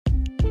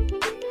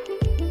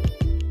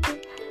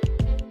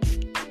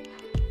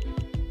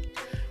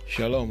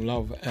Shalom,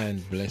 love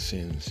and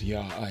blessings,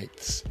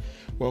 Yahites.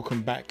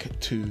 Welcome back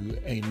to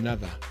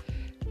another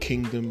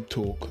Kingdom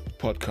Talk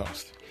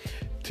podcast.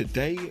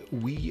 Today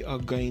we are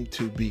going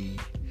to be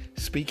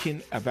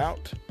speaking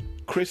about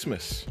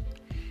Christmas.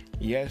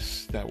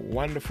 Yes, that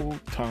wonderful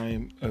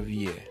time of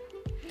year.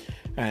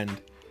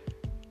 And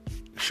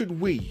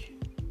should we,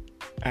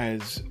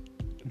 as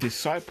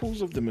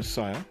disciples of the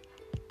Messiah,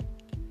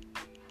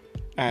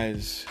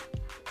 as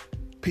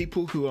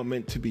people who are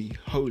meant to be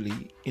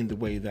holy in the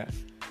way that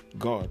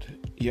God,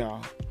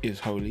 Yah, is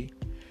holy,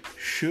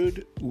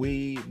 should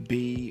we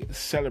be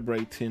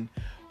celebrating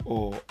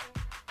or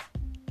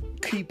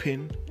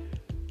keeping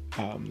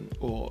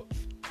or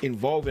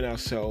involving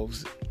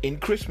ourselves in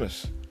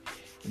Christmas?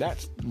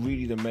 That's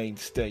really the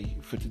mainstay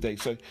for today.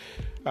 So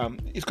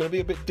it's going to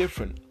be a bit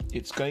different.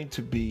 It's going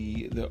to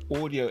be the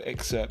audio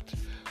excerpt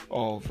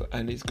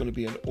and it's going to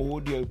be an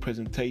audio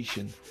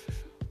presentation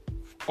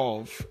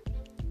of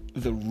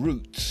the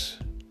roots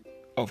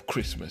of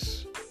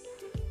Christmas.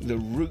 The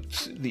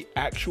roots, the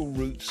actual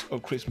roots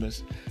of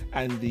Christmas,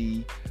 and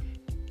the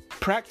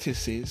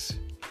practices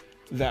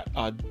that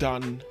are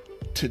done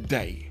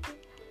today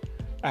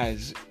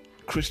as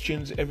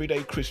Christians,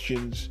 everyday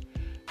Christians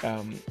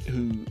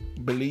who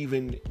believe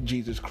in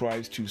Jesus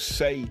Christ, who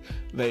say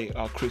they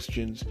are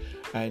Christians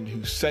and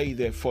who say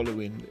they're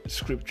following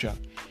Scripture.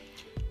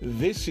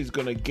 This is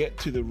going to get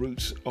to the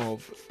roots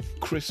of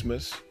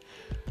Christmas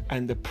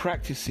and the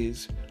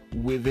practices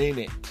within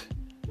it,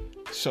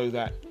 so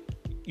that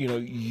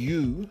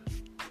you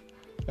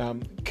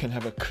can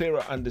have a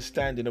clearer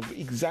understanding of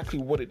exactly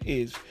what it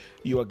is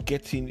you are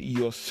getting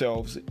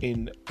yourselves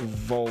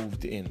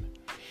involved in.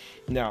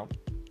 Now,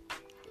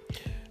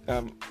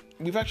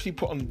 we've actually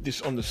put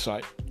this on the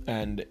site,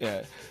 and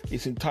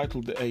it's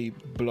entitled a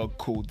blog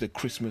called The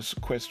Christmas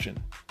Question.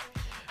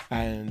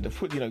 And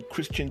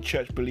Christian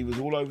church believers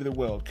all over the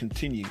world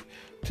continue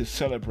to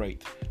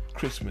celebrate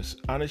Christmas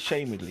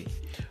unashamedly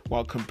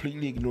while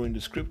completely ignoring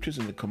the scriptures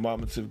and the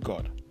commandments of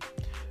God.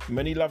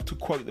 Many love to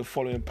quote the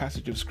following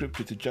passage of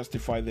scripture to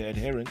justify their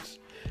adherence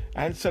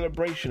and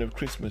celebration of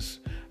Christmas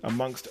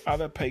amongst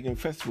other pagan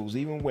festivals,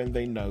 even when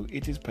they know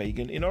it is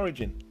pagan in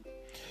origin.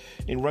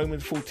 In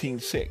Romans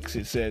 14:6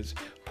 it says,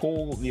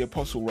 Paul the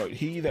apostle wrote,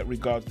 "He that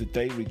regards the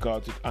day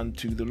regards it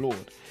unto the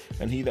Lord,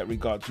 and he that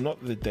regards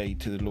not the day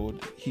to the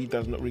Lord, he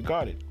does not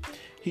regard it.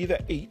 He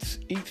that eats,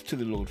 eats to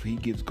the Lord, for he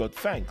gives God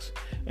thanks,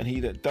 and he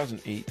that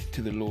doesn't eat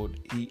to the Lord,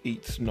 he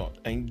eats not,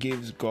 and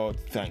gives God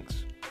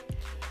thanks."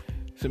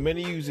 So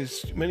many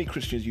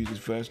Christians use this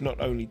verse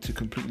not only to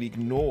completely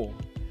ignore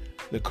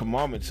the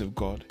commandments of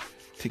God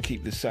to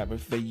keep the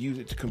Sabbath, they use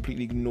it to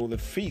completely ignore the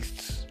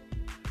feasts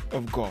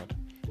of God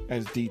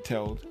as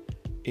detailed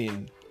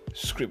in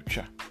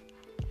Scripture.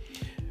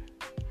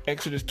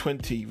 Exodus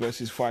 20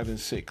 verses 5 and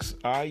 6.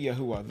 I,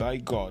 Yahuwah, thy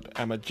God,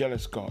 am a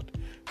jealous God,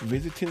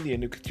 visiting the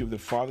iniquity of the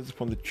fathers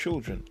upon the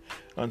children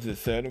unto the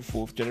third and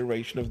fourth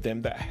generation of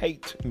them that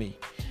hate me,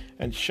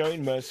 and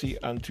showing mercy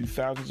unto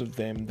thousands of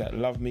them that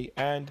love me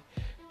and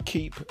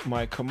keep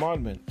my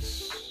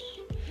commandments.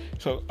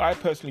 So I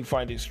personally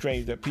find it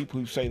strange that people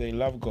who say they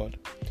love God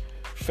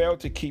fail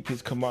to keep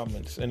his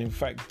commandments, and in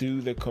fact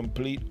do the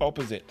complete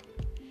opposite.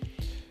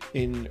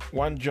 In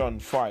 1 John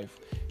 5,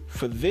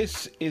 for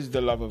this is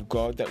the love of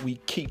God, that we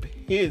keep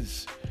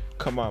his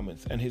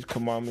commandments, and his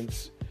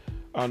commandments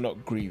are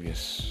not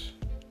grievous.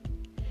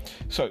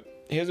 So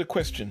here's a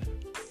question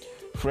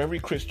for every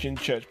Christian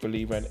church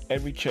believer and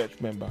every church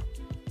member.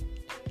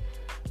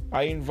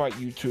 I invite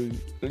you to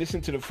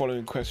listen to the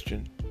following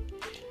question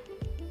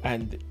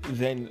and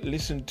then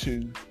listen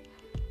to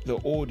the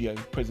audio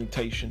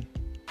presentation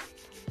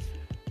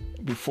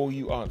before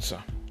you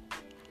answer.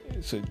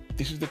 So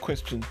this is the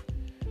question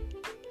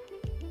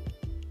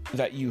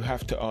that you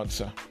have to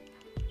answer,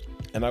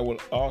 and I will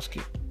ask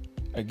it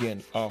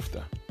again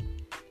after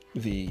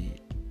the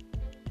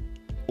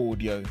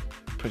audio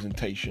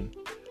presentation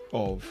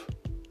of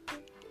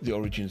the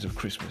origins of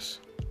Christmas.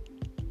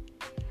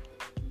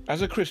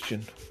 As a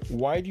Christian,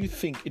 why do you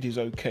think it is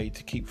okay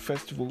to keep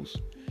festivals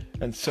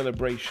and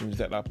celebrations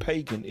that are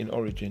pagan in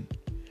origin,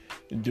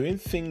 doing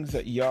things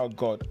that Yah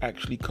God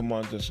actually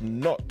commands us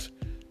not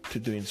to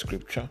do in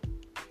Scripture,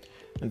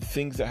 and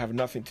things that have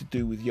nothing to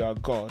do with Yah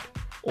God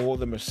or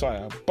the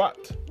Messiah,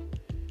 but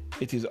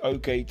it is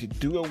okay to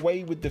do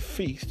away with the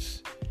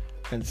feasts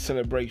and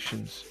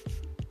celebrations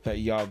that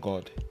Yah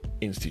God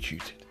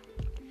instituted?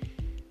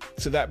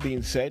 So that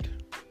being said,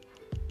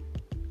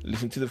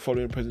 listen to the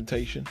following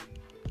presentation,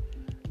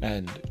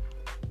 and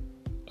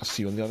I'll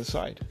see you on the other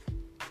side.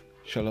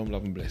 Shalom,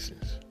 love and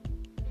blessings.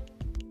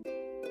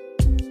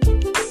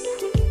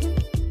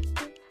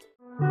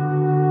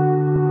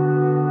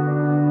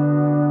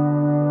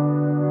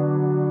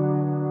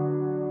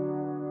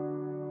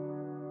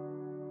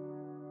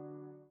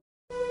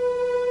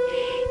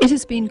 It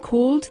has been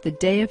called the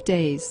Day of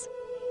Days.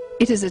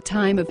 It is a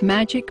time of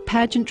magic,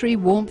 pageantry,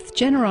 warmth,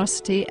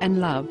 generosity,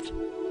 and love.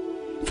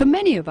 For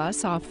many of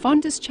us, our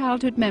fondest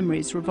childhood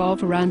memories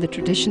revolve around the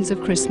traditions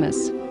of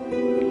Christmas.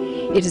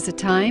 It is a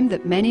time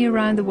that many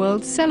around the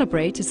world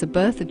celebrate as the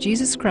birth of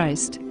Jesus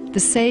Christ, the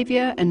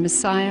Saviour and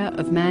Messiah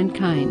of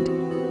mankind.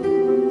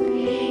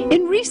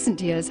 In recent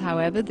years,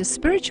 however, the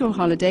spiritual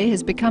holiday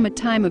has become a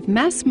time of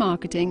mass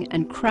marketing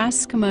and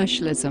crass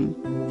commercialism.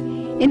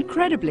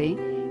 Incredibly,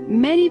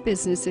 many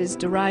businesses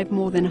derive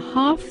more than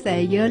half their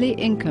yearly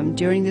income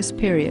during this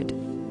period.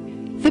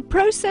 The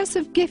process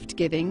of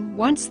gift-giving,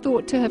 once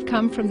thought to have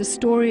come from the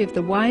story of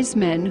the wise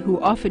men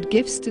who offered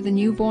gifts to the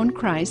newborn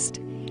Christ,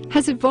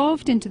 has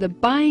evolved into the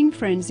buying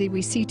frenzy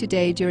we see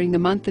today during the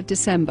month of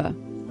December.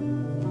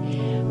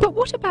 But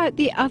what about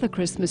the other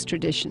Christmas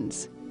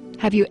traditions?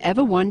 Have you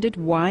ever wondered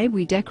why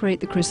we decorate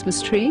the Christmas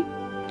tree?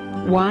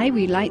 Why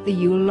we light the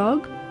Yule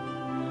log?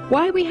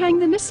 Why we hang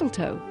the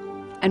mistletoe?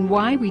 And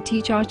why we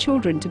teach our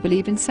children to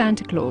believe in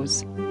Santa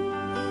Claus?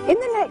 In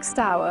the next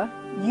hour,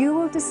 you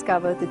will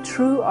discover the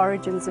true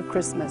origins of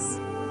Christmas.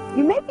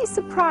 You may be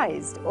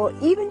surprised or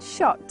even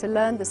shocked to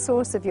learn the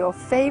source of your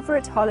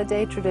favorite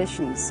holiday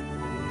traditions.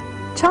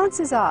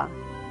 Chances are,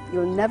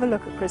 you'll never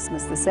look at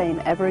Christmas the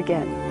same ever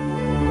again.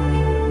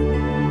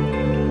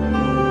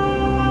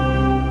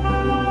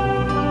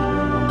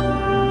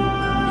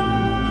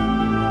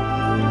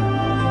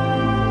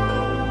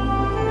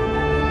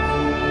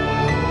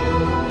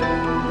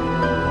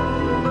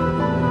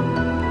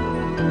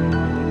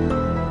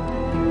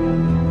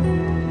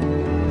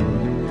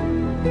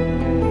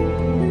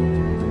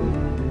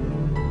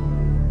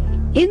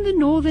 In the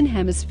Northern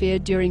Hemisphere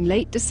during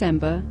late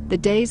December, the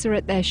days are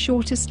at their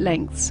shortest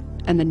lengths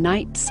and the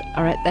nights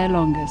are at their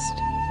longest.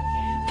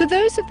 For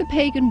those of the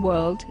pagan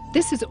world,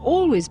 this has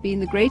always been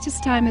the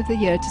greatest time of the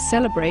year to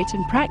celebrate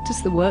and practice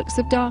the works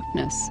of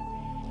darkness.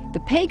 The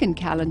pagan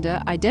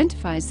calendar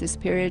identifies this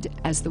period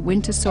as the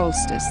winter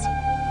solstice.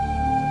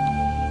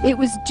 It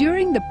was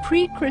during the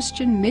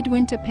pre-Christian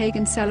midwinter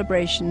pagan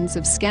celebrations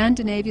of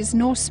Scandinavia's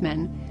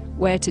Norsemen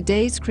where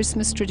today's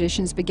Christmas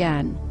traditions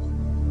began.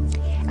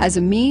 As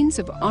a means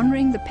of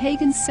honoring the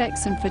pagan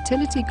sex and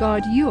fertility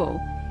god Yule,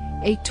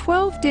 a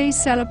 12-day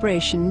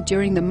celebration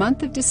during the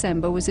month of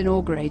December was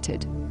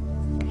inaugurated.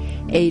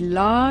 A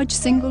large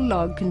single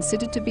log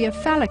considered to be a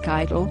phallic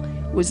idol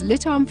was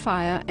lit on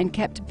fire and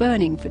kept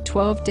burning for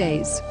 12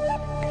 days.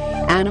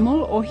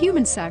 Animal or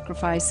human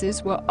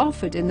sacrifices were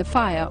offered in the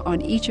fire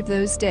on each of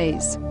those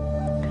days.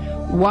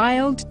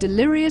 Wild,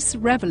 delirious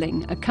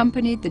reveling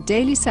accompanied the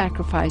daily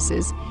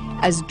sacrifices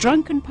as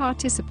drunken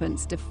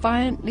participants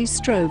defiantly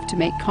strove to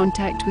make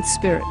contact with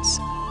spirits.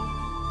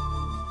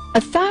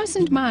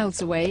 1,000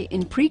 miles away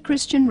in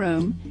pre-Christian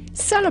Rome,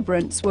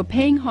 celebrants were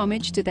paying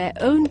homage to their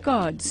own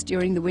gods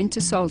during the winter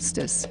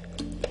solstice.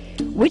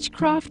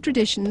 Witchcraft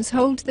traditions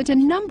hold that a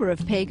number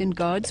of pagan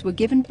gods were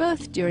given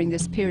birth during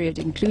this period,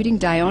 including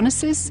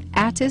Dionysus,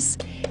 Attis,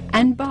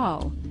 and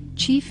Baal,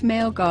 chief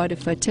male god of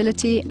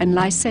fertility and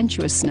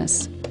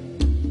licentiousness.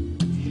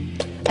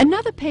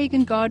 Another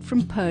pagan god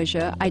from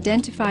Persia,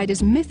 identified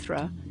as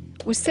Mithra,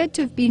 was said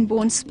to have been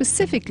born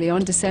specifically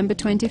on December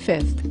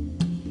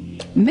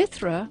 25th.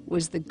 Mithra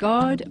was the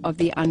god of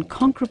the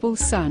unconquerable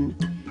sun,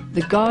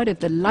 the god of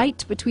the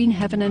light between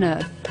heaven and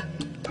earth,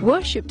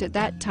 worshipped at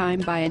that time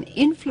by an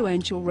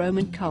influential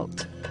Roman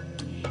cult.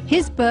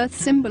 His birth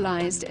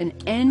symbolized an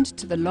end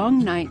to the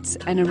long nights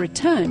and a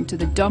return to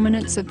the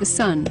dominance of the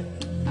sun.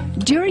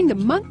 During the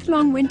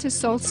month-long winter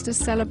solstice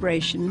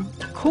celebration,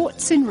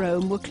 courts in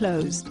Rome were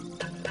closed.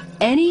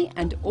 Any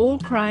and all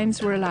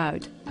crimes were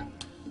allowed.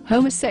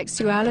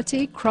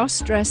 Homosexuality,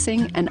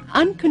 cross-dressing, and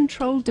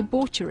uncontrolled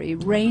debauchery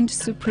reigned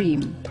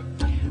supreme.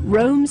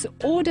 Rome's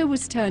order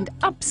was turned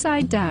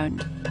upside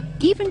down.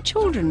 Even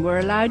children were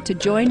allowed to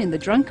join in the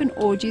drunken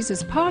orgies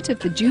as part of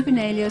the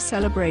Juvenalia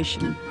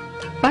celebration.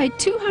 By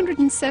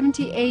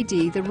 270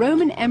 AD, the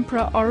Roman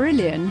Emperor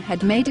Aurelian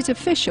had made it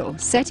official,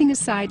 setting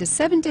aside a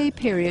 7-day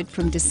period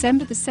from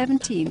December the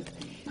 17th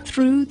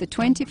through the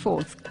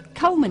 24th,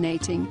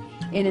 culminating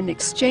in an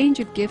exchange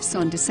of gifts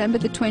on December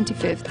the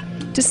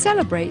 25th to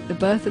celebrate the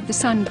birth of the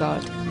sun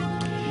god.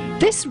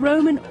 This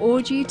Roman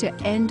orgy to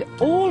end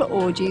all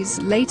orgies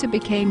later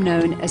became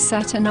known as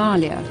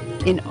Saturnalia,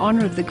 in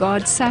honor of the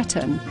god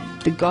Saturn,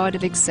 the god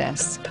of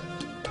excess.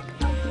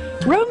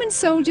 Roman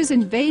soldiers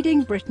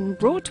invading Britain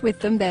brought with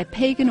them their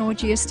pagan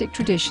orgiastic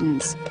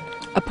traditions.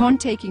 Upon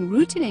taking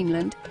root in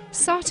England,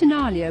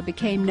 Saturnalia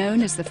became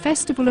known as the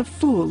Festival of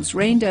Fools,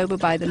 reigned over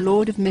by the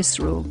Lord of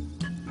Misrule.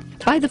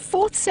 By the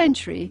 4th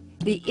century,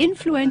 the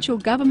influential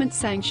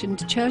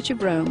government-sanctioned Church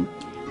of Rome,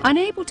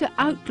 unable to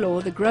outlaw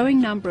the growing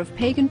number of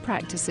pagan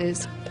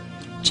practices,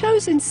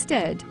 chose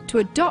instead to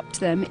adopt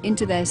them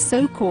into their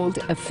so-called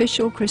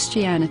official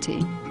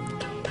Christianity.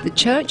 The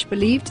Church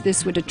believed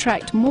this would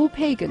attract more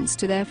pagans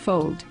to their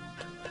fold.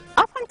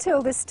 Up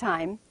until this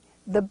time,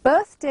 the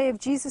birthday of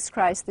Jesus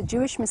Christ, the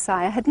Jewish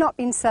Messiah, had not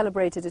been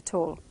celebrated at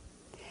all.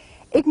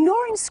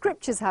 Ignoring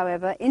scriptures,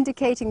 however,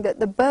 indicating that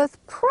the birth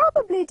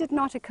probably did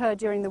not occur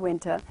during the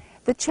winter,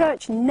 the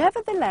Church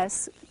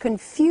nevertheless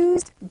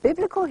confused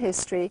biblical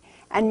history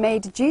and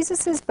made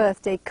Jesus'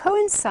 birthday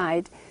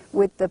coincide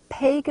with the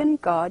pagan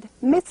god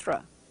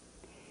Mithra.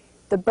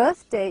 The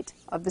birth date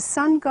of the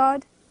sun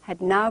god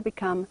had now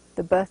become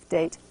the birth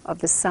date of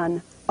the Son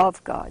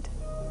of God.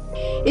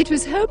 It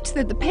was hoped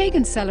that the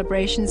pagan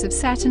celebrations of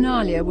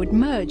Saturnalia would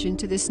merge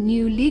into this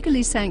new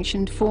legally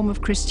sanctioned form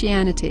of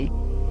Christianity.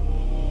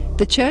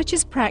 The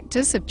Church's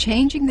practice of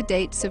changing the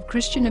dates of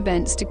Christian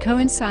events to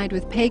coincide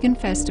with pagan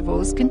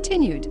festivals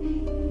continued,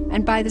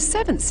 and by the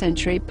 7th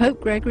century, Pope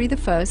Gregory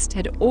I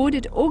had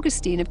ordered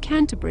Augustine of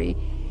Canterbury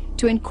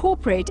to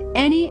incorporate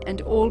any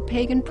and all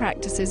pagan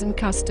practices and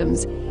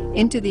customs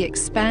into the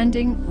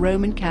expanding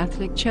Roman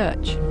Catholic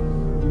Church.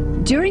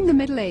 During the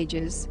Middle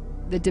Ages,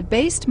 the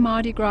debased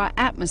Mardi Gras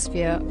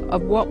atmosphere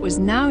of what was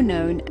now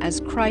known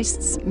as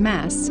Christ's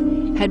Mass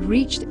had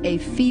reached a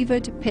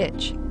fevered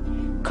pitch.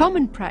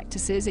 Common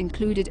practices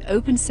included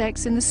open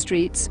sex in the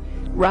streets,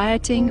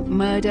 rioting,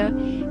 murder,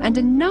 and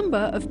a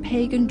number of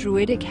pagan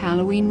druidic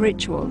Halloween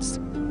rituals.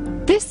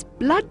 This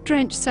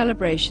blood-drenched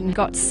celebration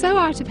got so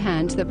out of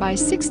hand that by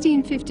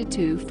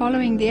 1652,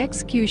 following the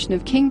execution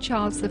of King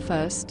Charles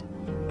I,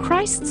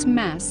 Christ's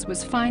Mass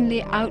was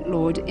finally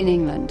outlawed in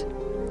England.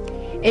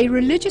 A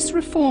religious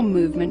reform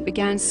movement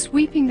began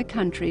sweeping the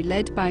country,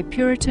 led by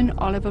Puritan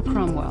Oliver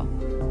Cromwell.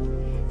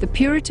 The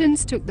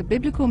Puritans took the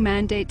biblical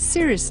mandate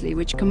seriously,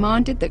 which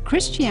commanded that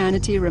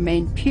Christianity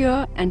remain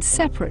pure and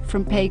separate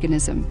from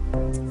paganism.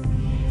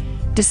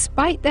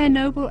 Despite their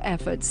noble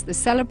efforts, the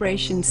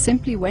celebration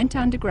simply went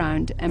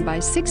underground, and by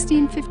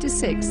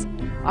 1656,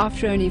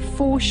 after only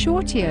 4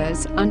 short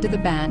years under the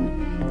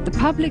ban, the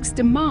public's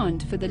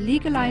demand for the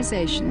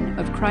legalization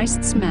of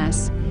Christ's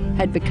Mass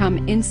had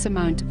become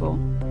insurmountable.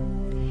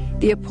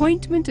 The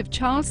appointment of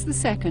Charles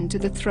II to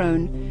the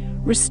throne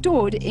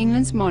restored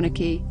England's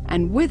monarchy,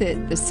 and with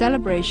it the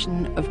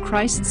celebration of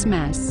Christ's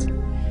Mass.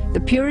 The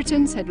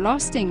Puritans had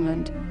lost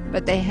England,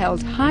 but they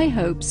held high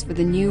hopes for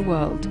the new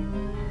world.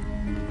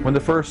 When the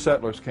first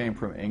settlers came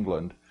from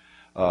England,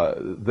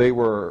 they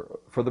were,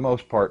 for the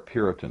most part,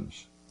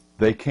 Puritans.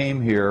 They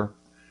came here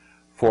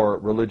for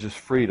religious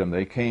freedom.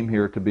 They came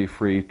here to be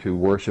free to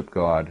worship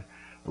God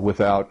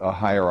without a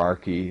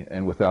hierarchy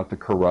and without the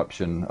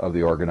corruption of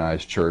the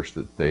organized church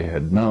that they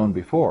had known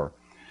before.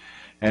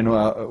 And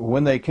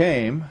when they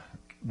came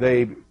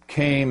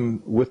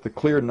with the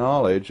clear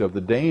knowledge of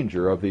the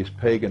danger of these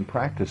pagan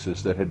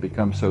practices that had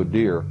become so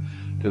dear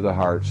to the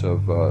hearts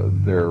of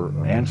their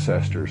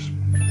ancestors.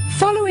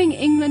 Following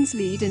England's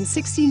lead in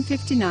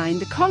 1659,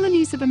 the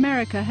colonies of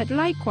America had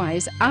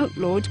likewise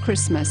outlawed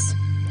Christmas.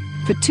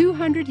 For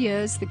 200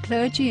 years, the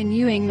clergy in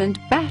New England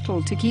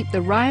battled to keep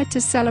the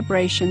riotous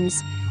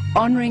celebrations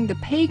honoring the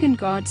pagan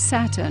god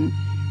Saturn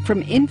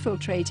from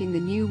infiltrating the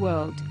New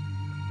World.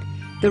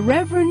 The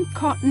Reverend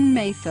Cotton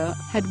Mather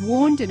had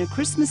warned in a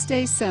Christmas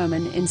Day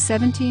sermon in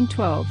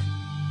 1712,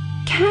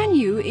 "Can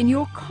you in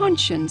your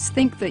conscience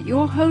think that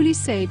your Holy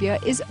Saviour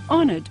is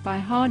honoured by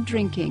hard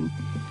drinking,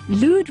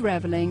 lewd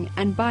revelling,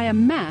 and by a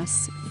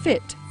mass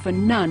fit for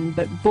none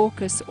but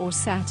Bacchus or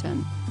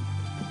Saturn?"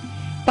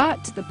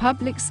 But the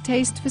public's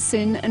taste for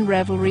sin and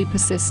revelry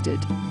persisted.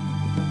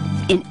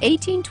 In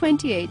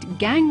 1828,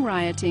 gang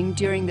rioting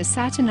during the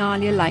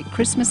Saturnalia-like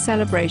Christmas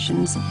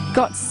celebrations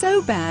got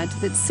so bad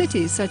that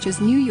cities such as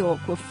New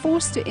York were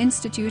forced to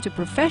institute a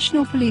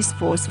professional police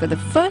force for the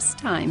first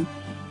time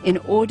in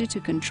order to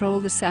control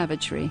the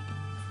savagery.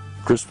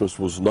 Christmas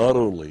was not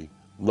only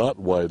not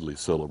widely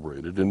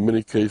celebrated, in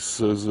many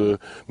cases,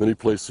 many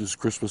places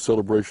Christmas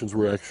celebrations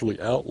were actually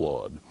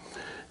outlawed.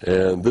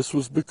 And this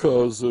was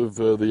because of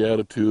the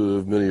attitude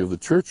of many of the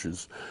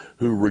churches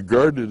who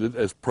regarded it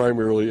as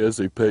primarily as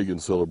a pagan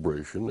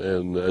celebration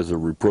and as a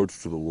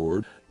reproach to the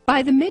Lord.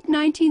 By the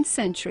mid-19th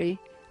century,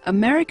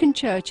 American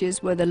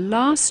churches were the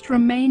last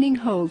remaining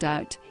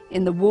holdout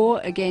in the war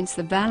against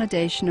the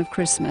validation of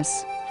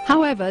Christmas.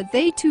 However,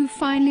 they too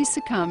finally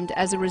succumbed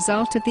as a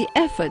result of the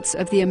efforts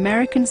of the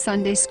American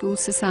Sunday School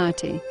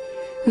Society,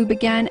 who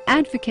began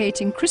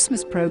advocating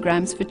Christmas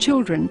programs for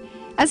children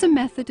as a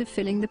method of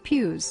filling the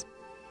pews.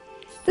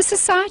 The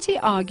Society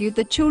argued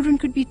that children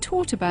could be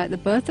taught about the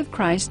birth of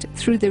Christ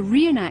through the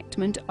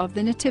reenactment of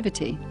the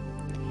Nativity.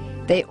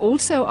 They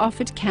also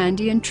offered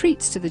candy and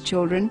treats to the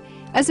children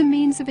as a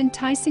means of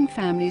enticing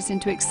families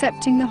into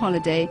accepting the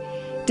holiday,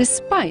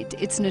 despite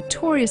its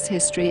notorious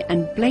history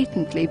and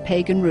blatantly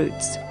pagan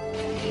roots.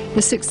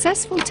 The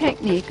successful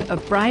technique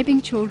of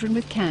bribing children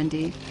with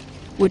candy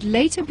would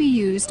later be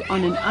used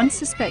on an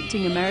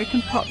unsuspecting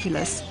American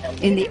populace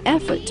in the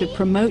effort to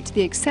promote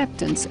the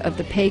acceptance of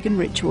the pagan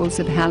rituals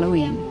of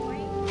Halloween.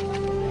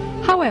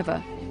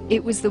 However,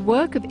 it was the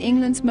work of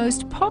England's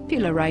most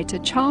popular writer,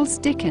 Charles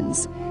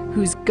Dickens,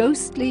 whose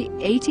ghostly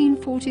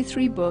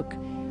 1843 book,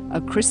 A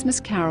Christmas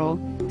Carol,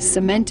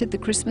 cemented the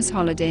Christmas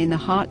holiday in the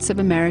hearts of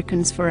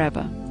Americans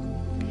forever.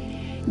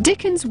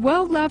 Dickens'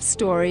 well-loved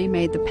story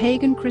made the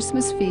pagan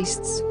Christmas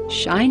feasts,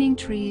 shining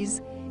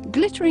trees,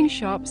 glittering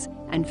shops,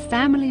 and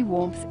family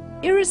warmth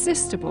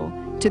irresistible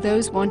to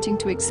those wanting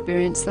to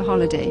experience the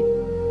holiday.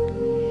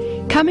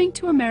 Coming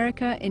to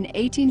America in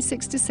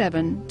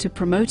 1867 to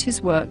promote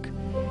his work,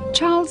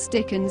 Charles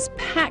Dickens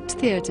packed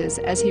theaters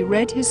as he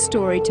read his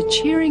story to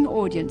cheering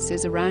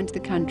audiences around the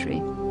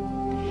country.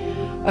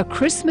 A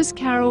Christmas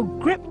Carol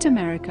gripped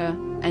America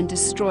and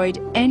destroyed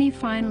any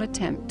final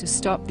attempt to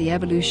stop the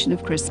evolution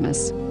of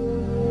Christmas.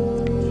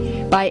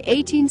 By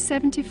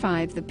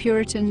 1875, the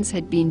Puritans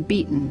had been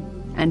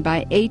beaten, and by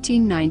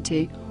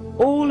 1890,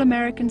 all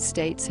American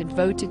states had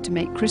voted to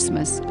make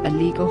Christmas a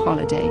legal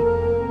holiday.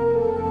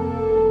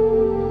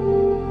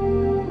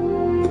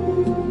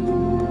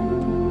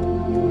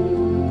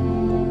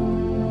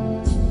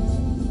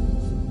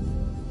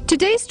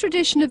 Today's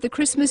tradition of the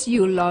Christmas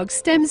Yule log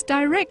stems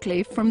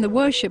directly from the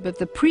worship of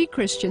the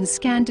pre-Christian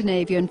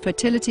Scandinavian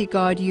fertility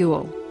god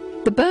Yule.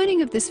 The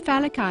burning of this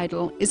phallic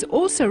idol is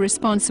also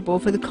responsible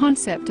for the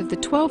concept of the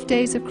 12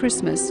 days of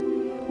Christmas,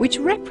 which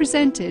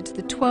represented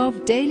the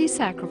 12 daily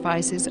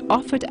sacrifices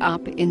offered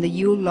up in the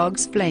Yule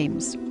log's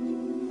flames.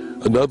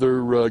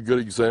 Another good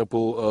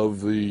example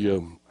of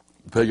the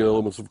pagan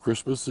elements of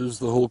Christmas is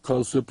the whole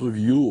concept of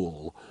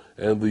Yule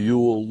and the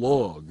Yule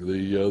log.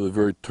 The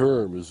very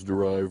term is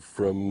derived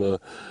from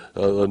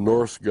a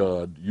Norse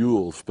god,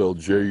 Yule, spelled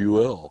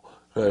J-U-L.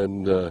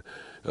 And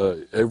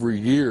every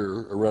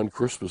year around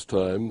Christmas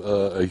time,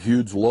 a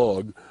huge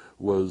log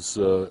was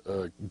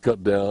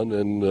cut down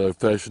and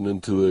fashioned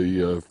into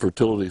a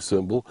fertility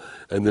symbol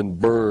and then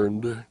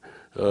burned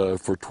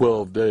for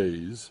 12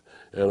 days.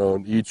 And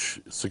on each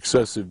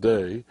successive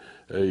day,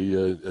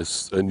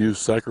 a new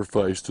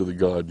sacrifice to the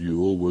god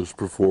Yule was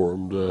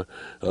performed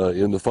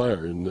in the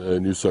fire, and a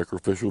new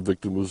sacrificial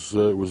victim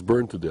was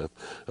burned to death.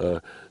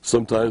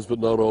 Sometimes, but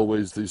not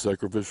always, these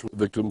sacrificial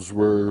victims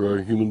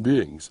were human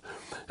beings.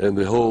 And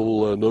the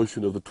whole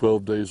notion of the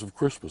 12 days of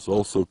Christmas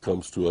also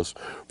comes to us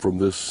from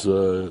this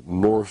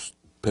Norse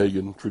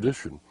pagan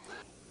tradition.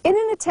 In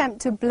an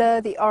attempt to blur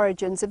the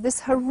origins of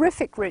this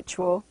horrific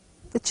ritual,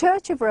 the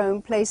Church of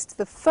Rome placed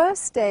the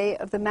first day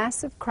of the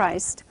Mass of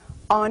Christ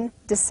on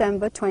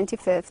December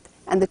 25th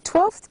and the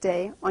 12th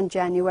day on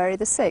January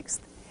the 6th.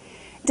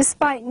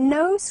 Despite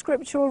no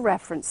scriptural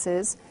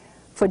references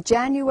for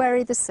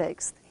January the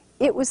 6th,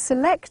 it was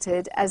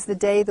selected as the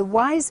day the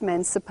wise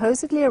men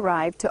supposedly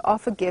arrived to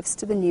offer gifts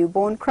to the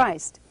newborn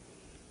Christ.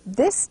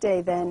 This day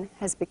then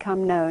has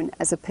become known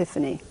as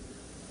Epiphany.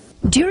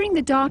 During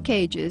the Dark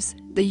Ages,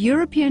 the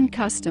European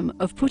custom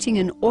of putting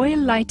an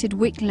oil-lighted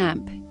wick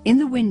lamp in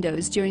the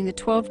windows during the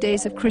 12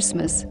 days of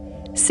Christmas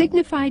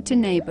signified to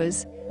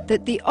neighbors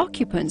that the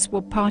occupants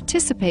were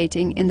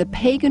participating in the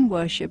pagan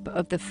worship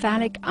of the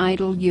phallic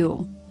idol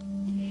Yule.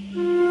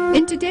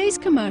 In today's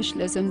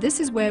commercialism, this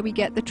is where we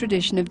get the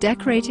tradition of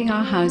decorating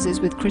our houses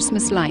with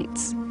Christmas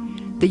lights.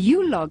 The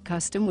Yule log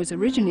custom was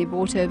originally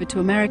brought over to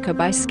America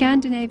by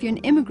Scandinavian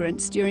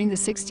immigrants during the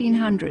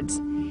 1600s.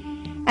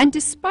 And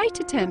despite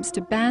attempts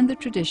to ban the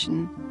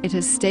tradition, it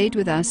has stayed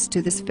with us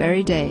to this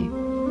very day.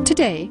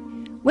 Today,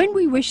 when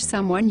we wish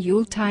someone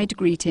Yuletide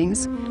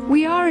greetings,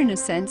 we are in a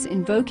sense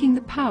invoking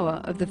the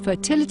power of the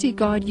fertility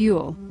god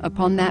Yule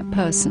upon that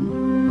person.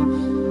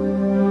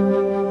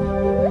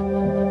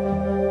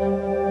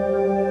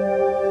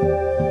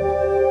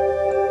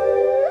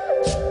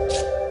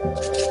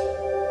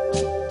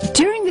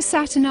 During the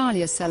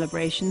Saturnalia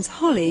celebrations,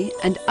 holly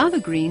and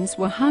other greens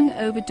were hung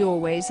over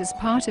doorways as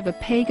part of a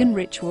pagan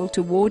ritual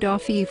to ward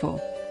off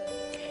evil.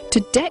 To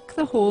deck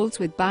the halls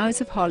with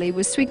boughs of holly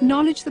was to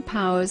acknowledge the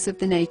powers of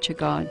the nature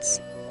gods.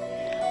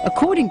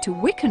 According to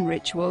Wiccan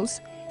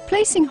rituals,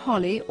 placing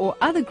holly or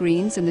other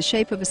greens in the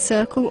shape of a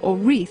circle or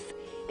wreath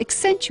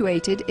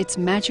accentuated its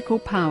magical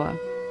power.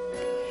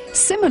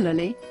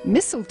 Similarly,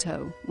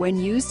 mistletoe, when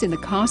used in the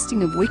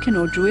casting of Wiccan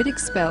or Druidic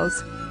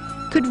spells,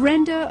 could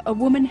render a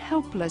woman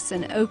helpless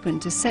and open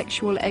to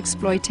sexual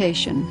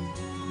exploitation.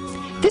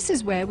 This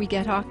is where we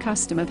get our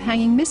custom of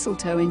hanging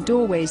mistletoe in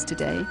doorways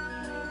today,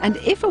 and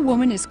if a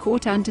woman is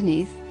caught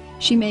underneath,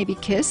 she may be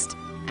kissed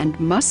and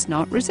must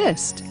not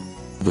resist.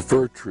 The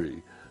fir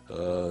tree,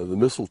 the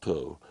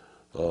mistletoe,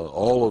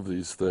 all of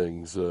these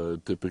things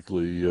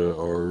typically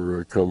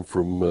come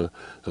from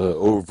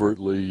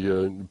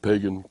overtly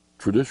pagan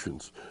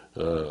traditions,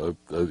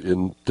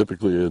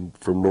 typically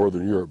from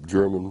Northern Europe,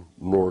 German,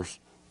 Norse,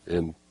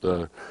 and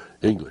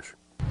English.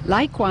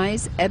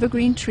 Likewise,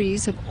 evergreen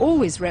trees have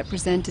always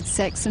represented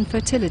sex and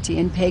fertility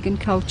in pagan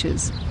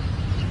cultures.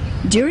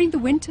 During the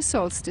winter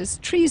solstice,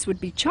 trees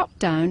would be chopped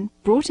down,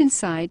 brought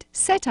inside,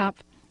 set up,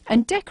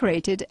 and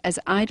decorated as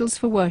idols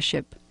for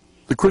worship.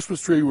 The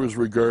Christmas tree was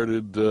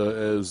regarded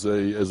as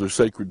a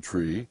sacred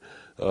tree.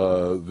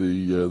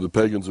 The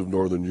pagans of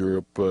Northern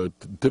Europe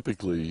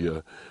typically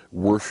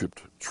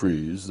worshipped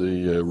trees.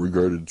 They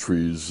regarded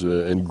trees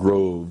and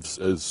groves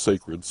as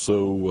sacred.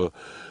 So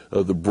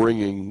the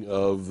bringing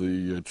of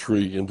the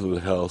tree into the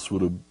house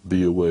would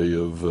be a way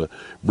of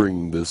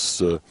bringing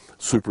this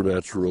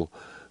supernatural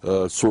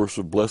source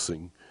of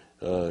blessing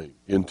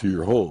into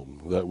your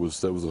home. That was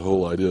the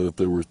whole idea, that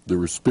there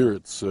were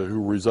spirits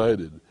who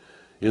resided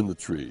in the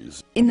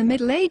trees. In the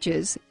Middle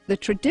Ages, the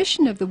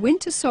tradition of the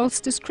winter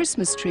solstice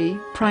Christmas tree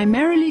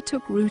primarily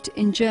took root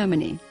in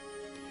Germany.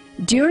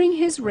 During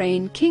his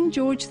reign, King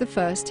George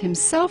I,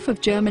 himself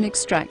of German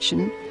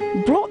extraction,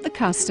 brought the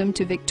custom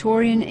to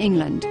Victorian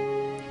England.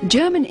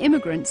 German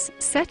immigrants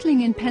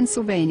settling in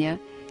Pennsylvania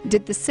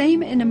did the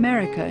same in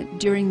America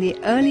during the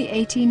early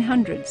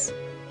 1800s.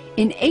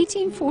 In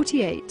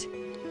 1848,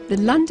 the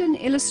London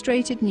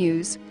Illustrated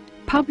News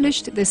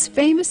published this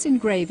famous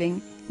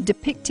engraving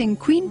depicting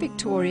Queen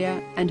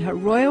Victoria and her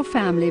royal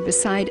family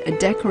beside a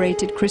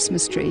decorated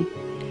Christmas tree.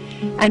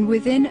 And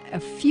within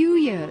a few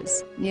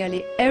years,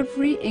 nearly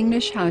every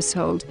English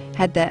household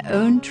had their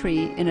own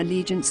tree in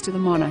allegiance to the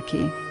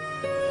monarchy.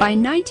 By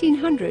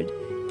 1900,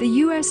 the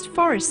U.S.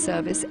 Forest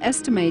Service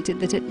estimated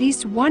that at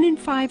least 1 in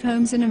 5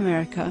 homes in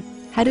America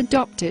had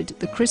adopted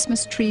the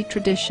Christmas tree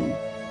tradition.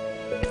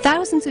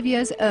 Thousands of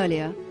years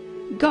earlier,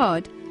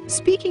 God,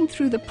 speaking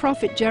through the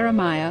prophet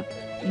Jeremiah,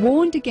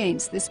 warned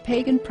against this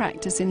pagan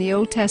practice in the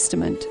Old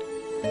Testament.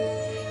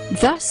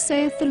 Thus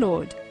saith the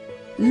Lord,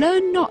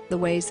 learn not the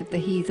ways of the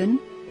heathen,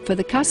 for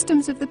the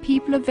customs of the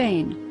people are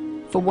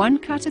vain. For one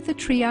cutteth a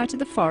tree out of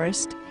the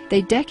forest,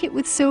 they deck it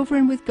with silver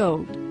and with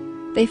gold.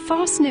 They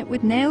fasten it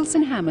with nails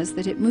and hammers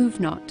that it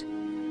move not.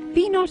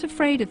 Be not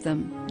afraid of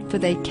them, for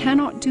they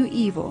cannot do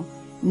evil,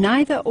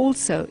 neither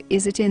also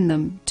is it in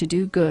them to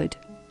do good.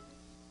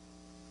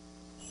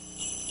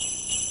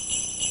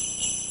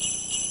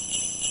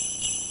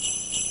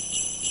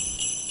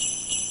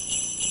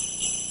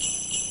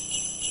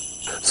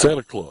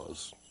 Santa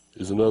Claus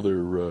is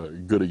another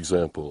good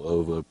example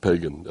of a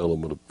pagan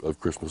element of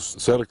Christmas.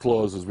 Santa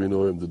Claus, as we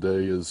know him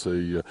today, is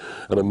an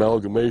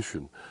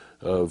amalgamation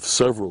of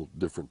several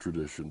different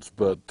traditions,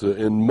 but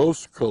in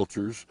most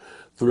cultures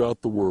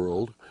throughout the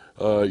world,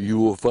 you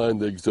will find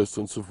the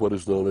existence of what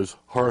is known as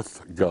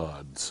hearth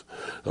gods,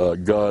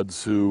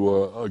 gods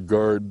who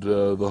guard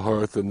the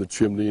hearth and the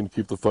chimney and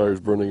keep the fires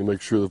burning and make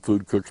sure the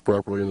food cooks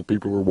properly and the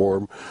people are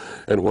warm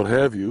and what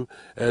have you.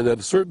 And at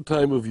a certain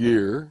time of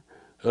year,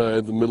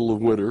 in the middle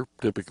of winter,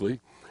 typically,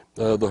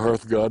 the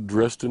hearth god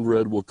dressed in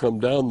red will come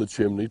down the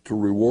chimney to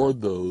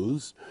reward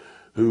those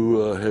who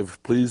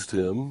have pleased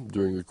him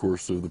during the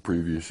course of the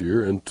previous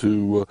year and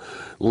to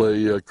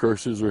lay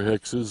curses or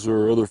hexes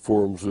or other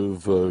forms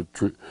of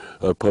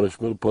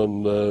punishment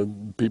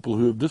upon people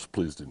who have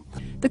displeased him.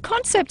 The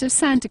concept of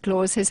Santa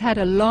Claus has had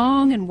a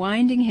long and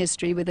winding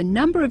history, with a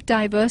number of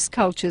diverse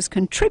cultures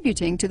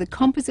contributing to the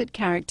composite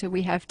character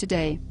we have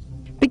today.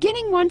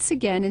 Beginning once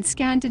again in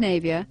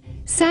Scandinavia,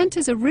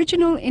 Santa's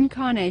original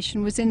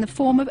incarnation was in the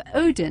form of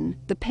Odin,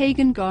 the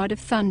pagan god of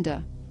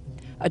thunder,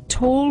 a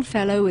tall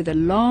fellow with a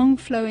long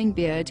flowing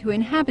beard who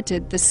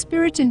inhabited the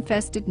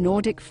spirit-infested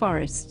Nordic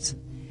forests.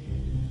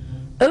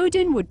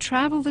 Odin would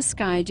travel the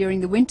sky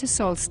during the winter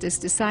solstice,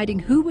 deciding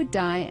who would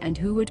die and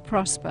who would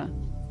prosper.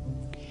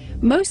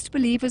 Most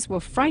believers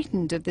were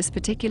frightened of this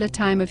particular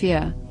time of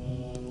year.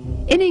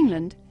 In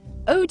England,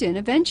 Odin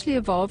eventually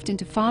evolved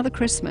into Father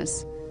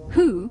Christmas,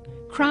 who,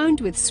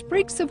 crowned with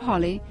sprigs of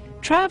holly,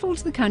 traveled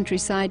the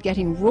countryside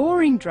getting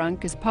roaring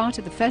drunk as part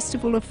of the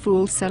Festival of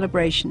Fools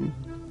celebration.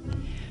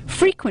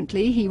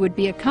 Frequently, he would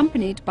be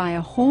accompanied by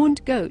a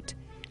horned goat,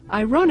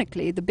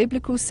 ironically the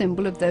biblical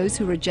symbol of those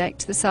who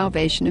reject the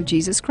salvation of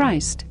Jesus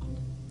Christ.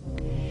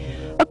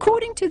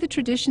 According to the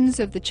traditions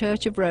of the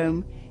Church of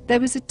Rome, there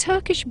was a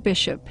Turkish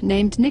bishop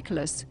named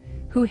Nicholas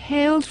who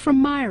hailed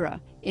from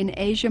Myra in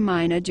Asia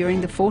Minor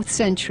during the 4th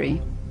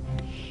century.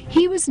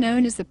 He was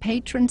known as the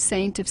patron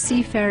saint of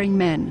seafaring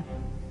men.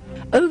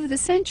 Over the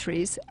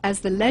centuries,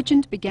 as the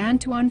legend began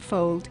to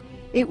unfold,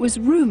 it was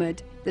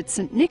rumored that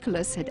St.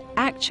 Nicholas had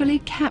actually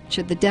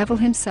captured the devil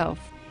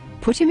himself,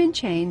 put him in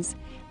chains,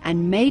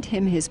 and made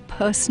him his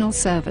personal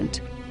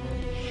servant.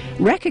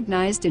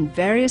 Recognized in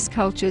various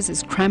cultures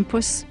as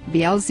Krampus,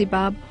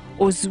 Beelzebub,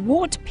 or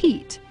Zwart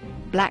Piet,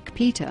 Black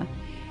Peter,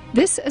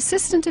 this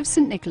assistant of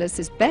St. Nicholas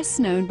is best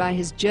known by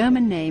his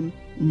German name,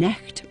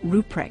 Knecht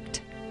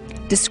Ruprecht.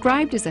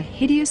 Described as a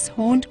hideous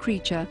horned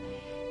creature,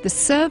 the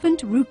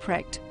servant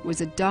Ruprecht was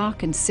a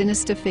dark and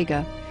sinister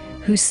figure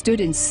who stood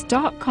in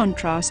stark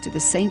contrast to the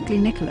saintly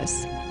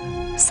Nicholas.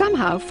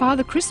 Somehow,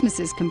 Father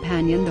Christmas's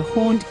companion, the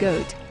horned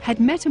goat, had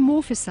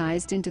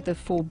metamorphosized into the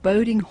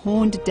foreboding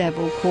horned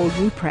devil called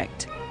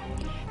Ruprecht.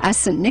 As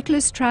St.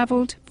 Nicholas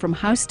traveled from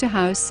house to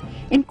house,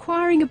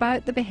 inquiring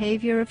about the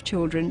behavior of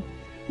children,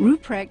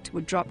 Ruprecht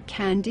would drop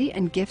candy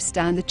and gifts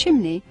down the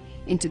chimney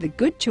into the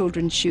good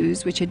children's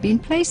shoes which had been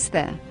placed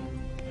there.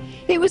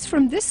 It was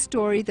from this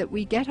story that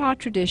we get our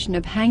tradition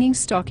of hanging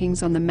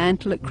stockings on the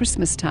mantle at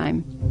Christmas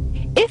time.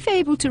 If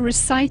able to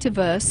recite a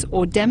verse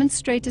or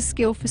demonstrate a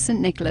skill for St.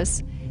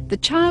 Nicholas, the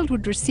child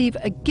would receive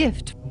a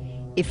gift.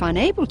 If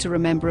unable to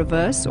remember a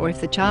verse, or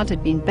if the child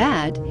had been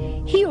bad,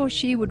 he or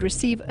she would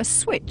receive a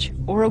switch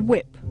or a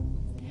whip.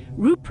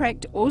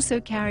 Ruprecht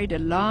also carried a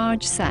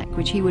large sack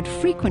which he would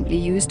frequently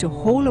use to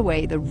haul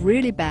away the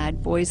really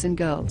bad boys and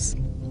girls.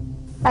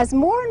 As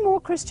more and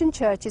more Christian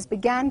churches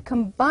began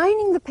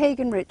combining the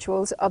pagan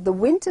rituals of the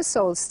winter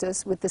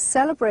solstice with the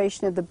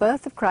celebration of the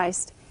birth of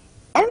Christ,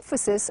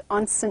 emphasis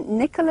on St.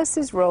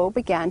 Nicholas's role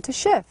began to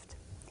shift.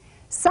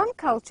 Some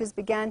cultures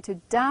began to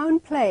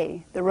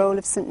downplay the role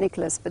of St.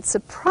 Nicholas, but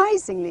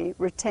surprisingly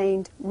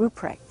retained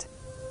Ruprecht.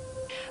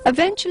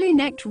 Eventually,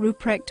 Knecht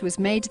Ruprecht was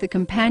made the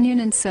companion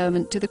and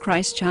servant to the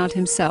Christ child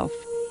himself.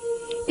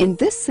 In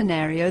this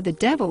scenario, the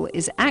devil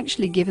is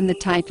actually given the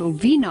title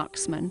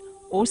Weihnachtsmann,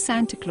 or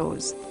Santa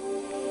Claus.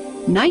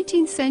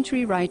 19th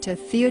century writer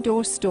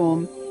Theodore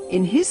Storm,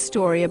 in his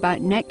story about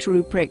Knecht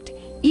Ruprecht,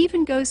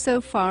 even goes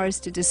so far as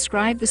to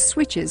describe the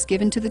switches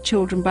given to the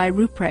children by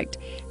Ruprecht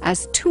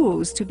as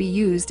tools to be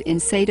used in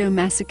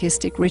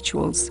sadomasochistic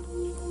rituals.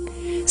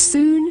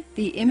 Soon,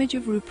 the image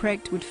of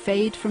Ruprecht would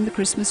fade from the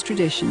Christmas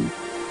tradition,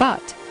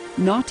 but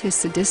not his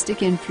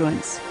sadistic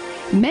influence.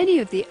 Many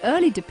of the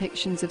early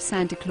depictions of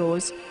Santa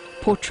Claus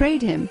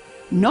portrayed him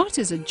not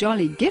as a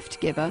jolly gift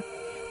giver,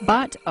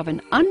 but of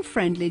an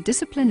unfriendly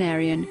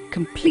disciplinarian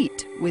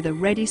complete with a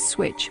ready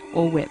switch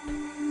or whip.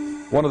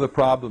 One of the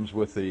problems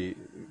with the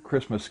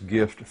Christmas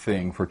gift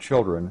thing for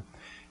children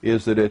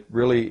is that it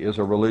really is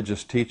a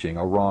religious teaching,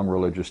 a wrong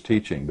religious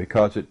teaching,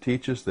 because it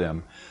teaches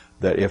them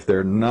that if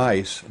they're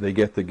nice, they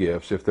get the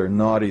gifts. If they're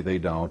naughty, they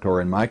don't.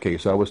 Or in my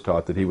case, I was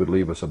taught that he would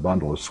leave us a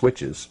bundle of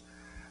switches.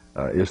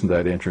 Isn't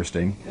that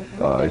interesting?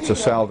 It's a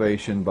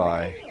salvation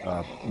by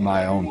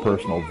my own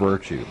personal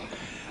virtue.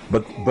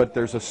 But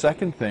there's a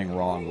second thing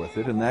wrong with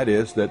it, and that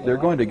is that they're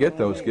going to get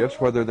those gifts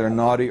whether they're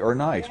naughty or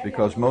nice,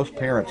 because most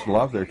parents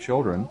love their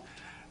children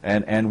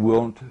and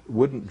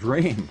wouldn't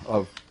dream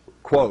of,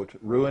 quote,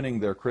 ruining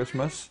their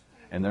Christmas.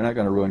 And they're not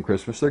going to ruin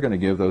Christmas. They're going to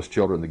give those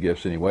children the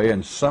gifts anyway.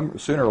 And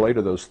sooner or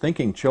later, those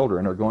thinking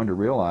children are going to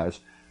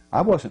realize,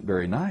 I wasn't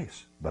very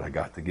nice, but I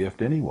got the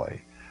gift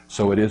anyway.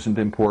 So it isn't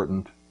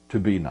important to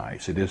be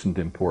nice. It isn't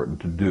important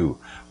to do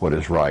what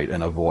is right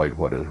and avoid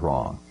what is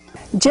wrong.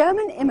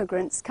 German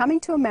immigrants coming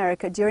to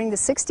America during the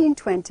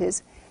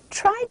 1620s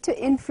tried to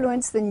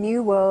influence the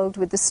New World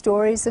with the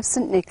stories of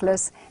St.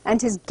 Nicholas and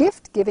his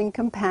gift-giving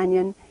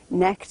companion,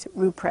 Knecht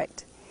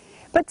Ruprecht.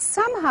 But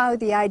somehow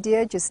the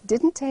idea just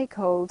didn't take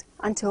hold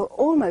until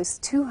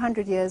almost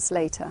 200 years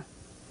later.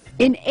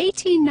 In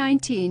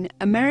 1819,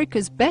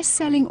 America's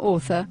best-selling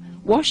author,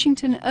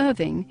 Washington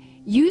Irving,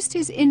 used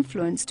his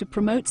influence to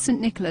promote St.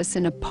 Nicholas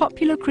in a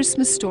popular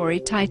Christmas story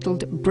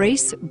titled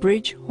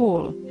Bracebridge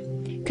Hall.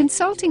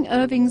 Consulting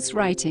Irving's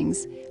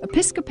writings,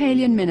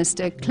 Episcopalian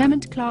minister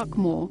Clement Clark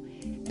Moore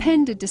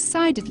penned a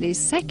decidedly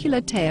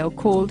secular tale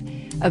called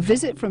A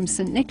Visit from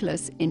St.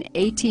 Nicholas in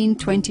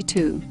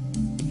 1822.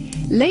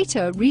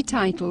 Later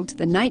retitled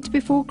The Night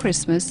Before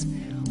Christmas,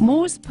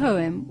 Moore's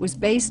poem was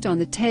based on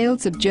the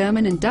tales of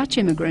German and Dutch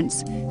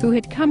immigrants who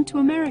had come to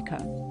America.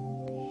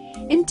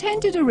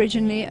 Intended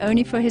originally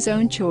only for his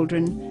own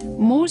children,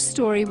 Moore's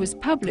story was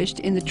published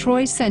in the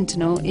Troy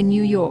Sentinel in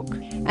New York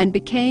and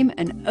became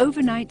an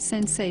overnight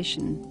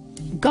sensation.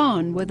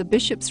 Gone were the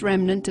bishop's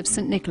remnant of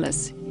St.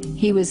 Nicholas.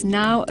 He was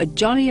now a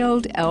jolly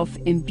old elf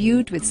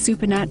imbued with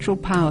supernatural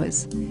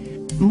powers.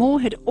 Moore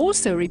had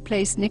also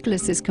replaced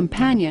Nicholas's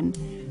companion,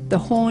 the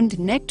horned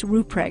Knecht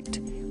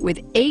Ruprecht, with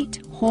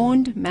 8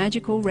 horned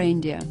magical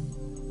reindeer.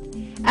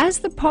 As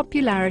the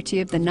popularity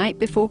of The Night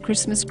Before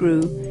Christmas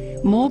grew,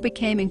 Moore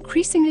became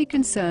increasingly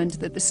concerned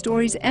that the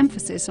story's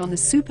emphasis on the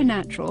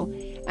supernatural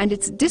and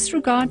its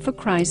disregard for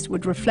Christ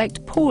would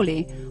reflect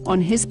poorly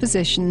on his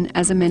position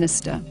as a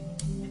minister.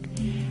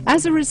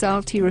 As a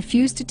result, he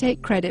refused to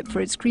take credit for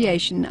its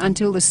creation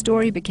until the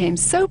story became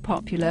so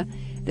popular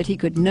that he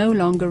could no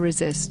longer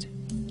resist.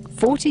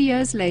 40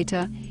 years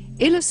later,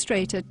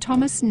 illustrator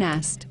Thomas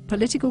Nast,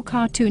 political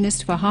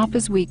cartoonist for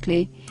Harper's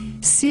Weekly,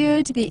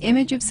 seared the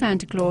image of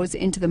Santa Claus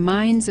into the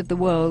minds of the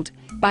world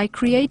by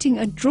creating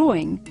a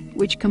drawing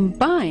which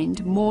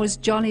combined Moore's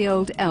jolly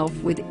old elf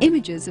with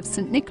images of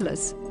St.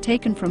 Nicholas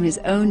taken from his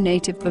own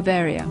native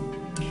Bavaria.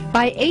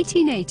 By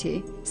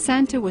 1880,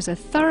 Santa was a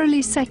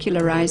thoroughly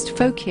secularized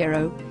folk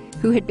hero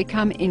who had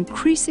become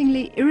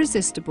increasingly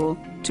irresistible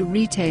to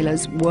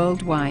retailers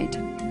worldwide.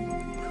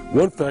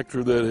 One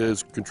factor that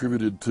has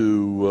contributed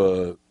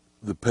to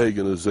the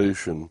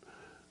paganization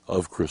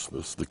of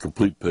Christmas, the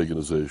complete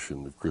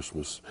paganization of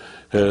Christmas,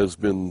 has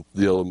been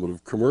the element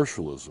of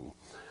commercialism.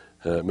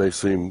 It may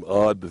seem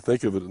odd to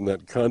think of it in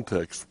that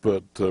context,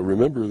 but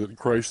remember that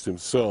Christ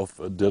himself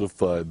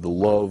identified the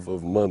love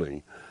of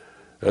money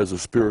as a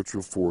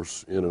spiritual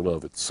force in and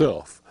of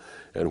itself.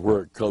 And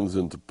where it comes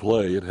into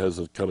play, it has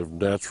a kind of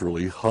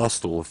naturally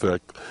hostile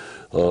effect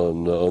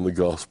on the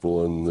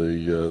gospel and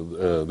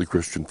the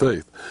Christian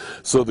faith.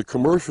 So the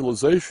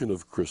commercialization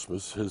of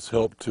Christmas has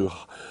helped to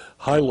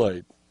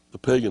highlight the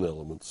pagan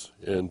elements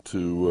and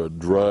to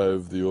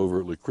drive the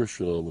overtly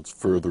Christian elements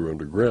further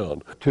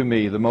underground. To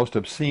me, the most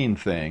obscene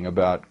thing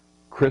about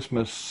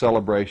Christmas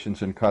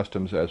celebrations and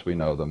customs as we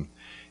know them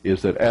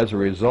is that as a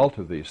result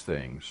of these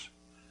things,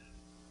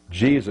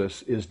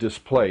 Jesus is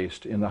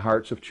displaced in the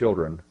hearts of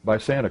children by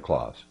Santa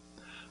Claus.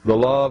 The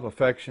love,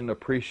 affection,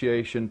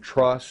 appreciation,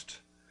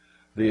 trust,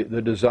 the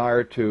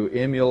desire to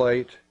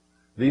emulate,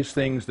 these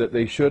things that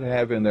they should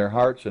have in their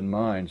hearts and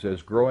minds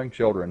as growing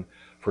children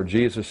for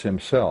Jesus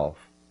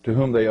himself, to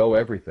whom they owe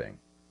everything.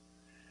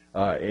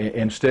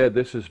 Instead,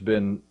 this has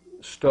been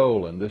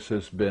stolen, this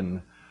has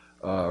been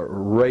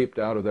raped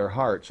out of their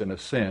hearts in a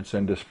sense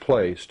and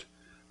displaced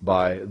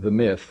by the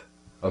myth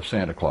of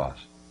Santa Claus.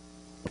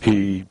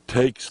 He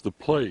takes the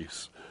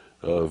place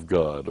of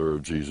God or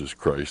of Jesus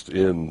Christ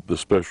in the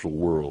special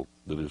world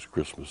that is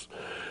Christmas.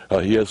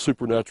 He has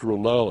supernatural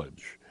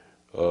knowledge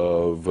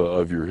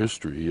of your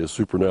history. He has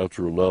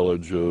supernatural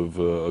knowledge of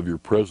your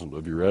present,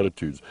 of your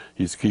attitudes.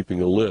 He's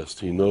keeping a list.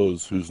 He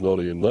knows who's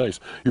naughty and nice.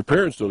 Your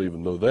parents don't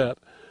even know that.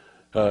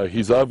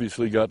 He's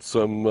obviously got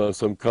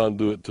some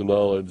conduit to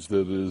knowledge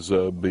that is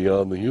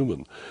beyond the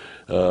human,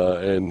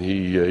 and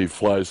he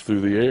flies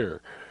through the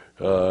air.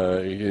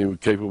 He's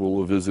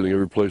capable of visiting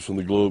every place on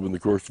the globe in the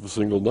course of a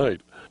single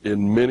night.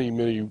 In many,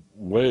 many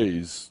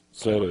ways,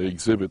 Santa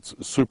exhibits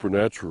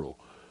supernatural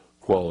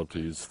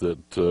qualities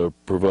that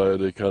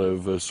provide a kind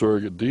of a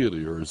surrogate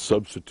deity or a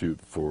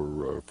substitute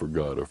for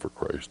God or for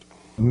Christ.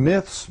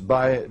 Myths,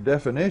 by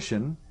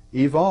definition,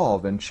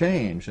 evolve and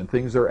change, and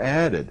things are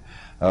added.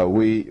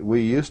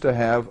 We used to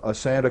have a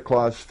Santa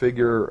Claus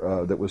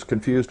figure that was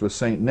confused with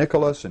St.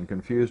 Nicholas and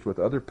confused with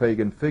other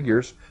pagan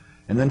figures,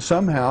 and then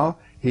somehow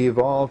he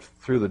evolved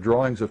through the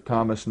drawings of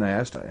Thomas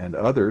Nast and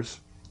others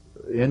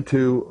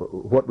into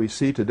what we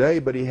see today,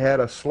 but he had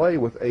a sleigh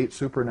with 8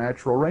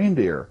 supernatural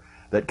reindeer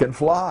that can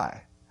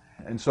fly.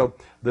 And so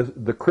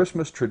the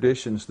Christmas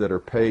traditions that are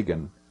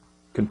pagan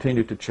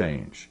continue to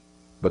change.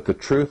 But the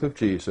truth of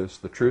Jesus,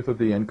 the truth of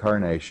the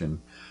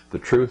Incarnation, the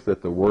truth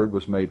that the Word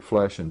was made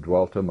flesh and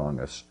dwelt among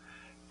us,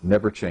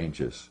 never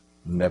changes,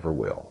 never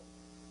will.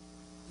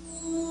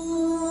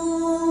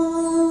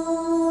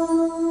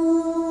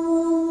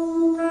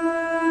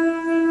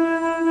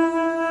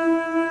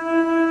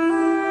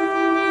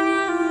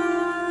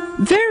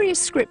 Various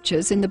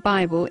scriptures in the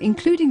Bible,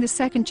 including the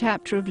 2nd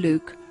chapter of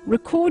Luke,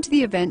 record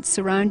the events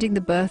surrounding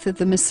the birth of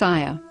the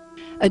Messiah.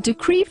 A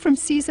decree from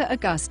Caesar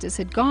Augustus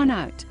had gone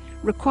out,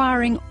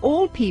 requiring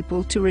all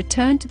people to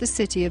return to the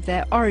city of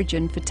their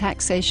origin for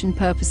taxation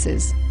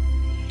purposes.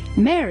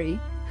 Mary,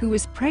 who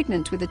was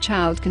pregnant with a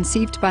child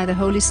conceived by the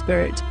Holy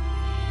Spirit,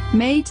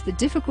 made the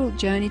difficult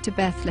journey to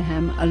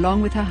Bethlehem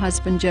along with her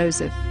husband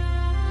Joseph.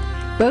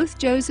 Both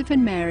Joseph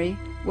and Mary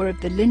were of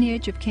the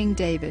lineage of King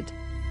David.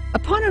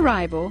 Upon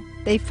arrival,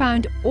 they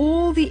found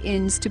all the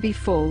inns to be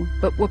full,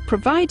 but were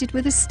provided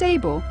with a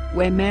stable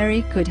where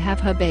Mary could have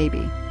her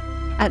baby.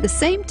 At the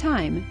same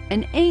time,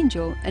 an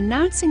angel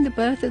announcing the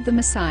birth of the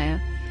Messiah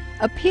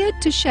appeared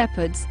to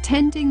shepherds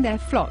tending their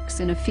flocks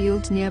in a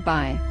field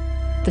nearby.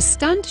 The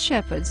stunned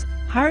shepherds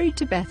hurried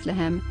to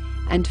Bethlehem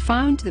and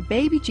found the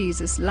baby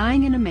Jesus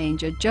lying in a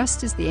manger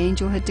just as the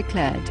angel had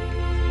declared.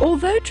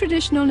 Although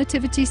traditional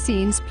nativity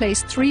scenes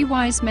placed 3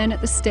 wise men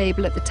at the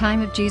stable at the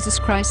time of Jesus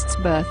Christ's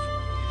birth,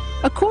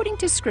 according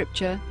to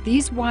Scripture,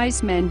 these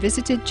wise men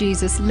visited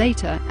Jesus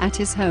later at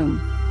his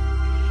home.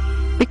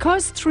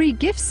 Because 3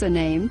 gifts are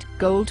named,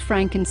 gold,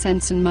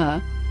 frankincense, and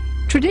myrrh,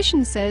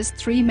 tradition says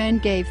 3 men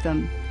gave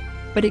them,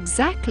 but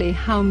exactly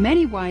how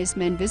many wise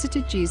men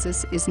visited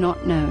Jesus is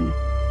not known.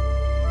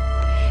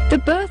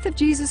 The birth of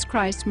Jesus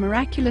Christ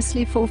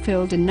miraculously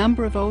fulfilled a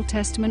number of Old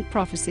Testament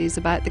prophecies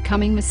about the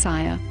coming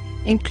Messiah,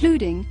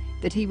 including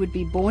that he would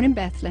be born in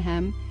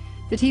Bethlehem,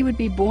 that he would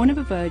be born of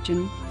a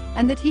virgin,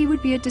 and that he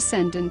would be a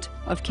descendant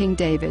of King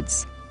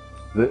David's.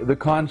 The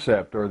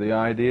concept or the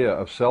idea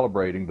of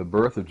celebrating the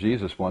birth of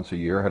Jesus once a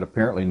year had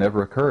apparently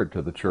never occurred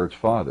to the Church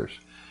Fathers.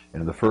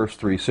 In the first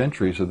 3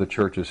 centuries of the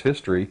Church's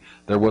history,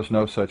 there was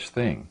no such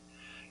thing.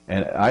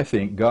 And I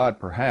think God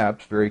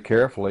perhaps very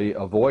carefully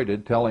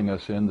avoided telling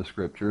us in the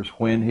Scriptures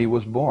when he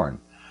was born.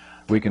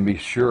 We can be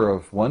sure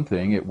of one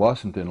thing: it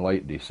wasn't in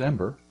late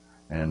December,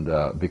 and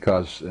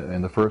because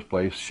in the first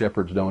place,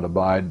 shepherds don't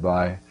abide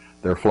by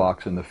their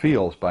flocks in the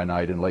fields by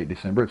night in late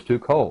December. It's too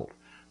cold.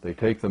 They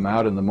take them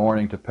out in the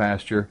morning to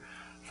pasture,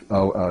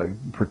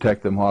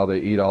 protect them while they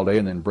eat all day,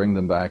 and then bring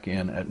them back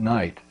in at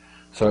night.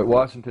 So it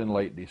wasn't in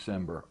late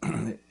December.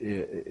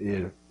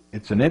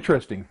 It's an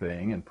interesting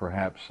thing, and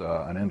perhaps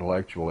an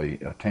intellectually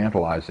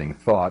tantalizing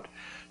thought,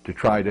 to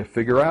try to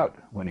figure out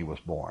when he was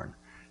born.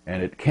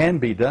 And it can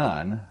be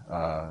done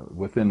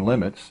within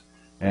limits,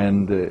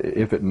 and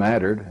if it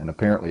mattered, and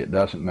apparently it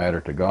doesn't matter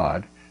to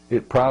God, he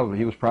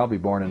was probably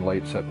born in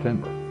late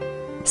September.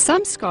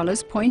 Some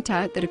scholars point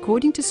out that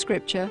according to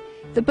Scripture,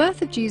 the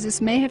birth of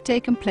Jesus may have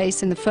taken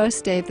place in the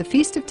first day of the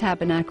Feast of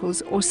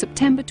Tabernacles, or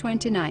September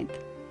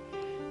 29th.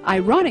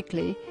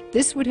 Ironically,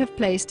 this would have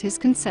placed his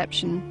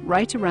conception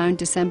right around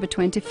December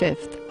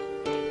 25th.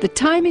 The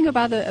timing of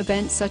other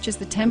events such as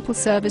the temple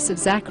service of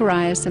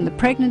Zacharias and the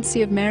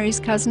pregnancy of Mary's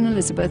cousin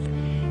Elizabeth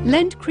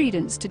lend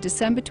credence to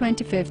December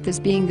 25th as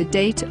being the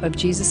date of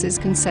Jesus'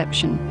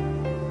 conception.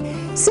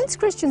 Since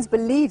Christians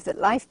believe that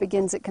life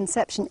begins at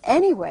conception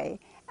anyway,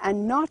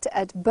 and not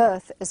at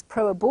birth as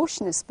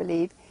pro-abortionists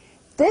believe,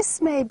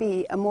 this may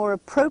be a more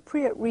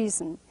appropriate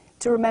reason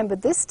to remember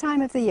this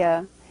time of the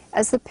year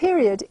as the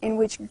period in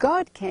which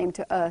God came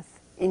to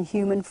earth in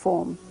human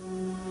form.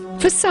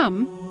 For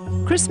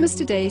some, Christmas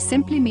today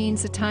simply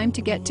means a time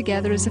to get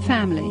together as a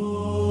family.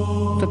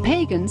 For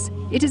pagans,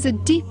 it is a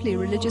deeply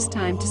religious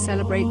time to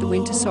celebrate the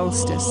winter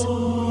solstice.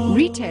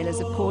 Retailers,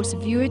 of course,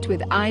 view it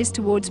with eyes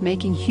towards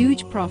making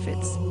huge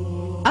profits.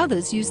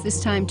 Others use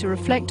this time to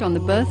reflect on the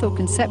birth or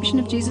conception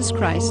of Jesus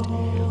Christ,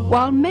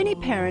 while many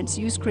parents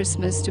use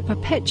Christmas to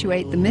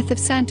perpetuate the myth of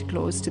Santa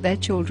Claus to their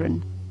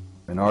children.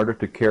 In order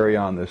to carry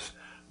on this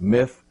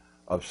myth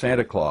of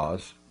Santa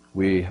Claus,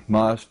 we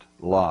must,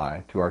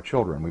 lie to our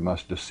children. We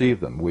must deceive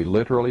them. We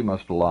literally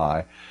must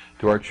lie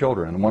to our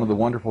children. And one of the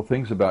wonderful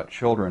things about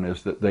children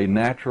is that they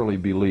naturally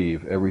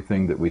believe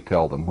everything that we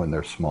tell them when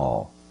they're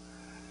small.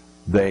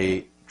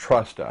 They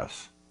trust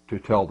us to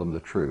tell them the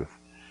truth.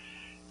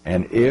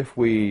 And if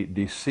we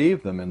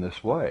deceive them in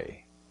this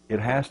way, it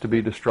has to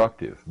be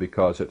destructive,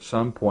 because at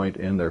some point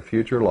in their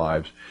future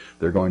lives,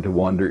 they're going to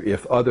wonder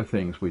if other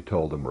things we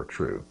told them were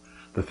true.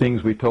 The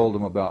things we told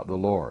them about the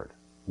Lord,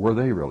 were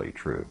they really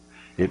true?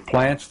 It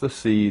plants the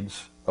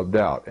seeds of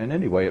doubt. And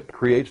anyway, it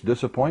creates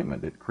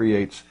disappointment. It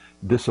creates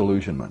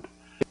disillusionment.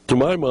 To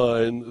my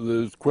mind,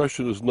 the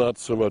question is not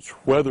so much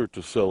whether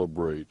to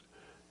celebrate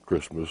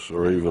Christmas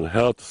or even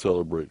how to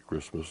celebrate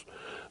Christmas,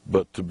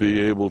 but to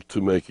be able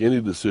to make any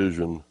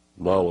decision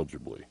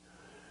knowledgeably.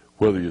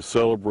 Whether you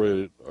celebrate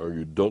it or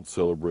you don't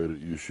celebrate it,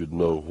 you should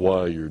know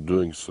why you're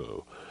doing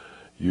so.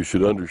 You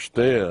should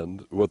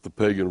understand what the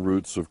pagan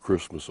roots of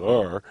Christmas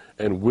are,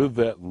 and with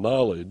that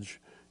knowledge,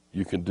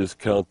 you can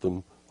discount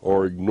them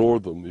or ignore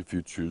them if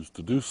you choose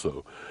to do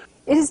so.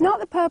 It is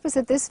not the purpose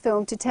of this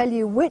film to tell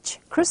you which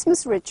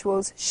Christmas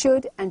rituals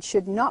should and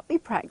should not be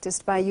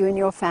practiced by you and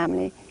your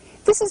family.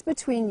 This is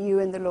between you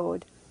and the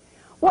Lord.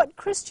 What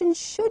Christians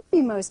should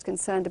be most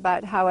concerned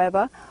about,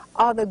 however,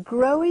 are the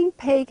growing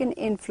pagan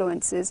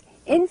influences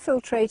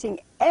infiltrating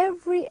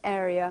every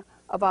area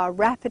of our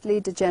rapidly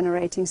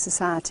degenerating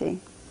society.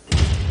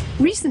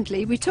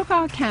 Recently, we took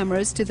our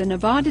cameras to the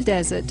Nevada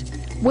desert,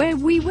 where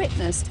we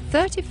witnessed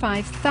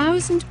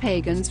 35,000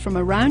 pagans from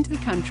around the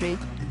country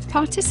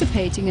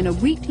participating in a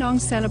week-long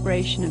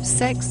celebration of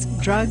sex,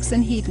 drugs,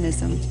 and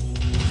hedonism.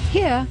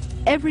 Here,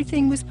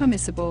 everything was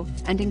permissible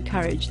and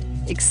encouraged,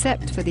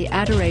 except for the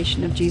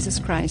adoration of Jesus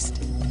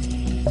Christ.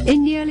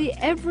 In nearly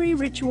every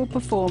ritual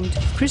performed,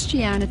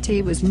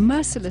 Christianity was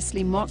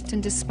mercilessly mocked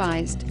and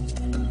despised.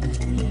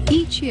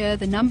 Each year,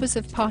 the numbers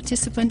of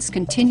participants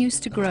continues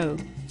to grow.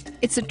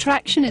 Its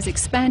attraction is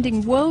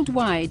expanding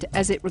worldwide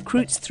as it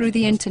recruits through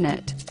the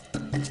internet.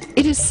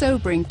 It is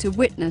sobering to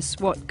witness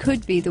what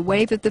could be the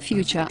wave of the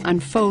future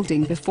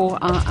unfolding before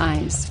our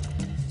eyes.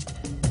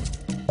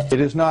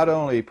 It is not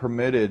only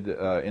permitted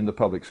in the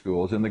public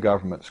schools, in the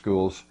government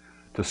schools,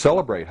 to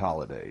celebrate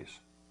holidays.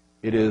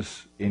 It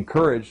is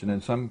encouraged and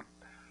in some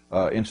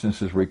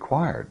instances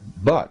required.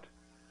 But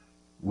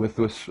with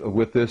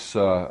this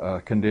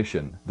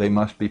condition, they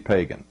must be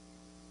pagan.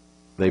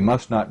 They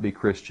must not be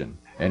Christian.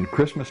 And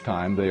Christmas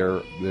time, they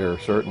are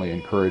certainly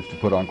encouraged to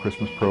put on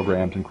Christmas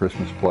programs and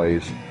Christmas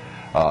plays.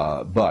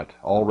 But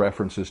all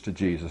references to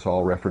Jesus,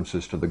 all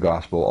references to the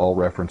gospel, all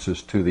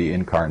references to the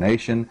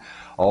incarnation,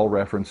 all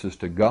references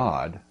to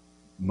God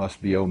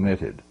must be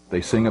omitted.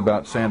 They sing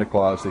about Santa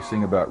Claus, they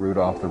sing about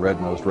Rudolph the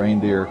Red-Nosed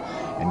Reindeer,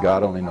 and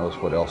God only knows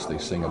what else they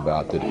sing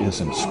about that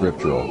isn't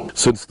scriptural.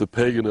 Since the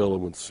pagan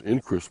elements in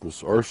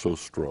Christmas are so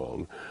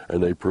strong,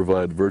 and they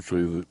provide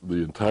virtually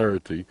the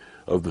entirety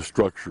of the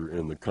structure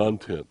and the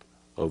content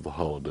of the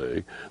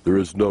holiday, there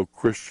is no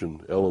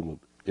Christian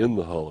element in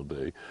the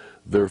holiday.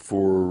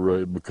 Therefore,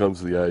 it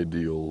becomes the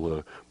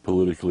ideal,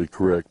 politically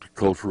correct,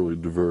 culturally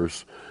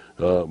diverse,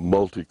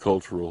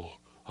 multicultural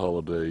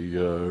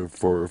holiday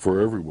for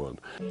everyone.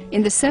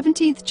 In the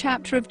 17th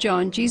chapter of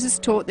John, Jesus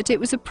taught that it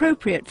was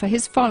appropriate for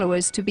his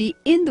followers to be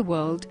in the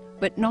world,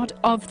 but not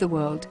of the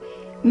world,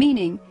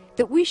 meaning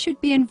that we should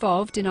be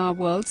involved in our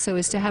world so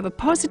as to have a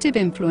positive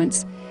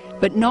influence,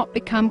 but not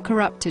become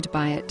corrupted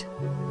by it.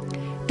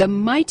 The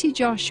mighty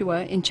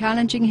Joshua, in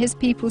challenging his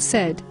people,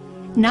 said,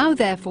 "Now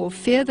therefore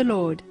fear the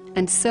Lord,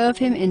 and serve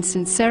him in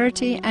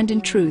sincerity and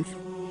in truth,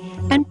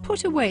 and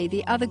put away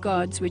the other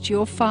gods which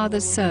your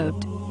fathers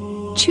served.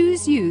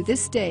 Choose you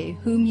this day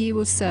whom ye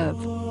will serve,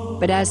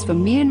 but as for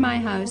me and my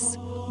house,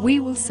 we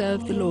will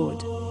serve the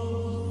Lord."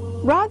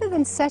 Rather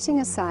than setting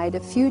aside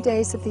a few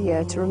days of the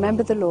year to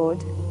remember the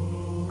Lord,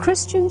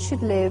 Christians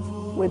should live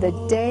with a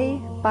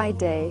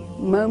day-by-day,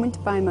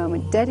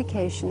 moment-by-moment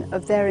dedication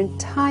of their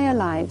entire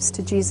lives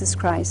to Jesus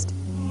Christ.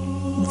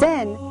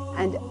 Then,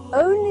 and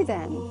only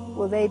then,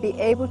 will they be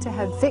able to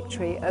have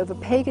victory over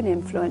pagan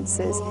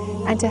influences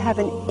and to have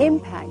an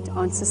impact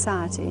on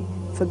society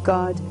for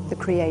God the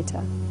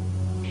Creator.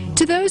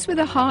 To those with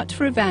a heart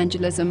for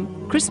evangelism,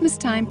 Christmas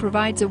time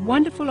provides a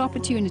wonderful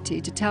opportunity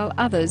to tell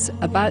others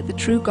about the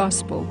true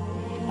gospel,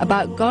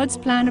 about God's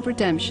plan of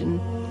redemption,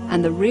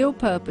 and the real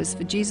purpose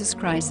for Jesus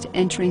Christ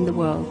entering the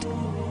world.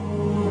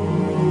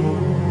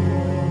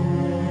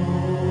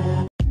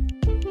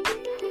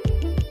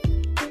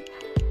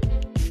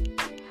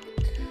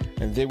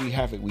 And there we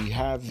have it. We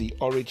have the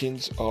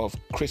origins of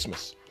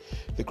Christmas.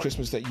 The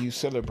Christmas that you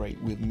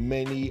celebrate, with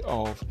many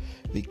of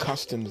the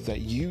customs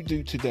that you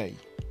do today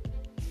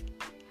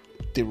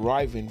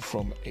deriving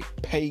from a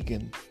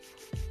pagan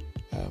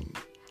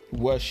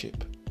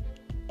worship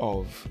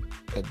of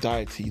a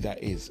deity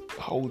that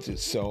holds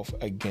itself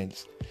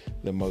against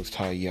the Most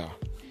High Yah.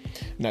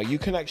 Now, you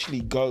can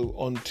actually go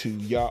onto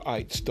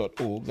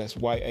yahites.org, that's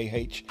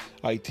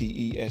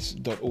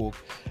YAHITES.org,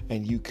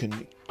 and you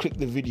can click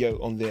the video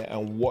on there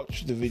and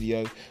watch the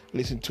video,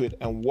 listen to it,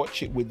 and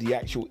watch it with the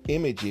actual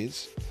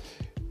images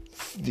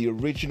the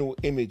original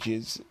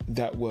images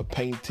that were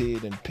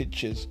painted and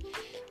pictures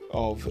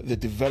of the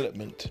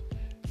development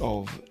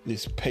of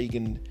this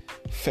pagan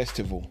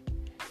festival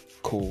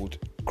called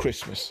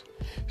Christmas.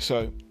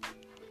 So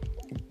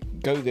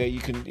go there.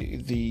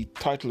 The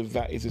title of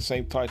that is the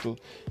same title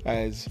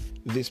as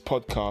this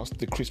podcast,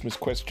 The Christmas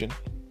Question.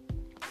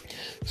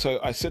 So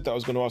I said that I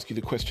was going to ask you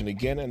the question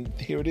again, and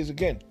here it is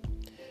again.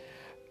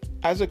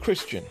 As a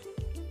Christian,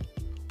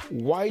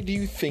 why do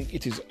you think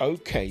it is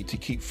okay to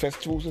keep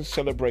festivals and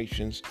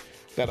celebrations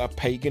that are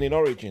pagan in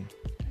origin?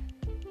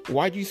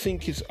 Why do you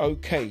think it's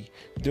okay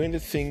doing the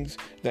things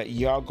that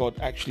Yah God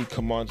actually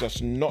commands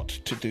us not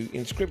to do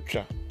in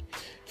Scripture?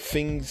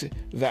 Things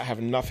that have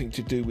nothing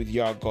to do with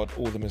Yah God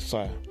or the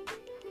Messiah.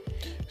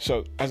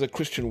 So, as a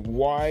Christian,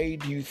 why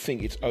do you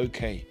think it's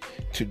okay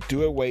to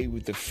do away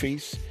with the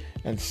feasts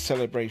and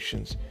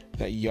celebrations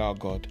that Yah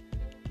God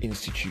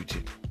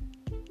instituted?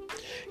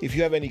 If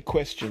you have any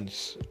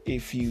questions,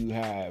 if you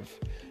have,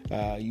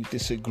 you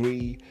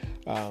disagree,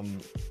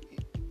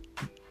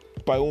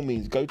 by all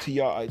means, go to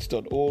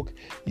yahites.org.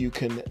 You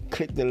can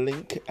click the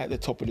link at the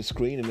top of the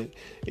screen, and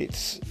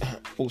it's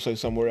also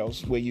somewhere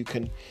else where you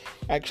can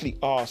actually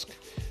ask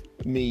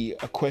me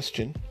a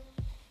question.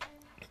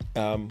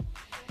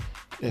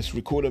 Let's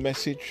record a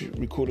message,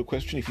 record a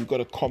question. If you've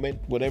got a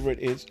comment, whatever it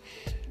is,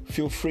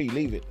 feel free,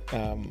 leave it.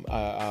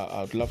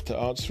 I'd love to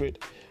answer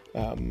it,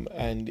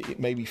 and it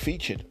may be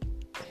featured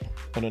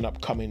on an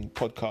upcoming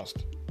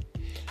podcast.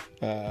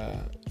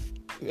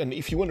 And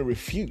if you want to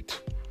refute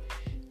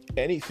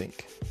anything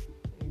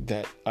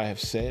that I have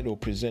said or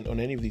present on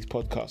any of these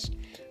podcasts,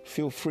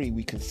 feel free.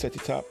 We can set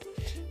it up,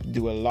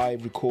 do a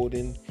live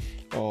recording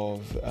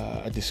of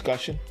a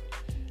discussion,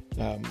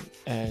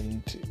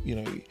 and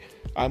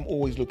I'm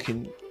always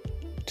looking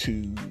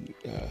to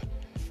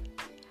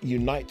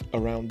unite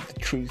around the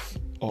truth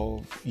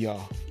of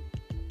Yah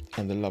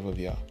and the love of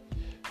Yah.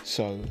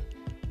 So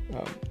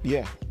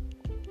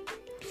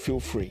feel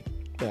free.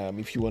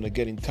 If you want to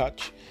get in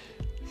touch,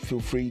 feel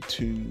free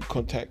to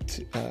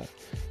contact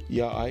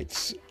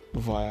Yahites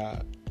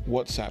via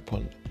WhatsApp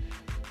on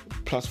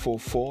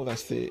 +44,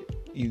 that's the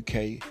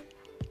UK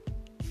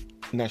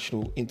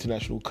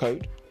international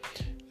code.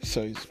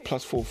 So it's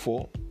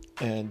 +44,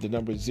 and the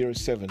number is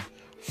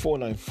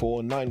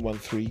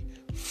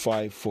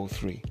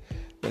 07494913543.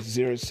 That's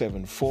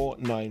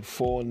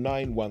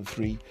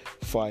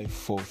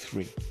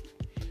 07494913543.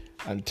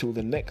 Until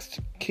the next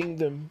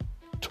Kingdom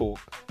Talk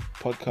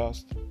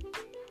podcast,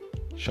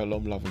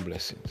 shalom, love and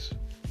blessings.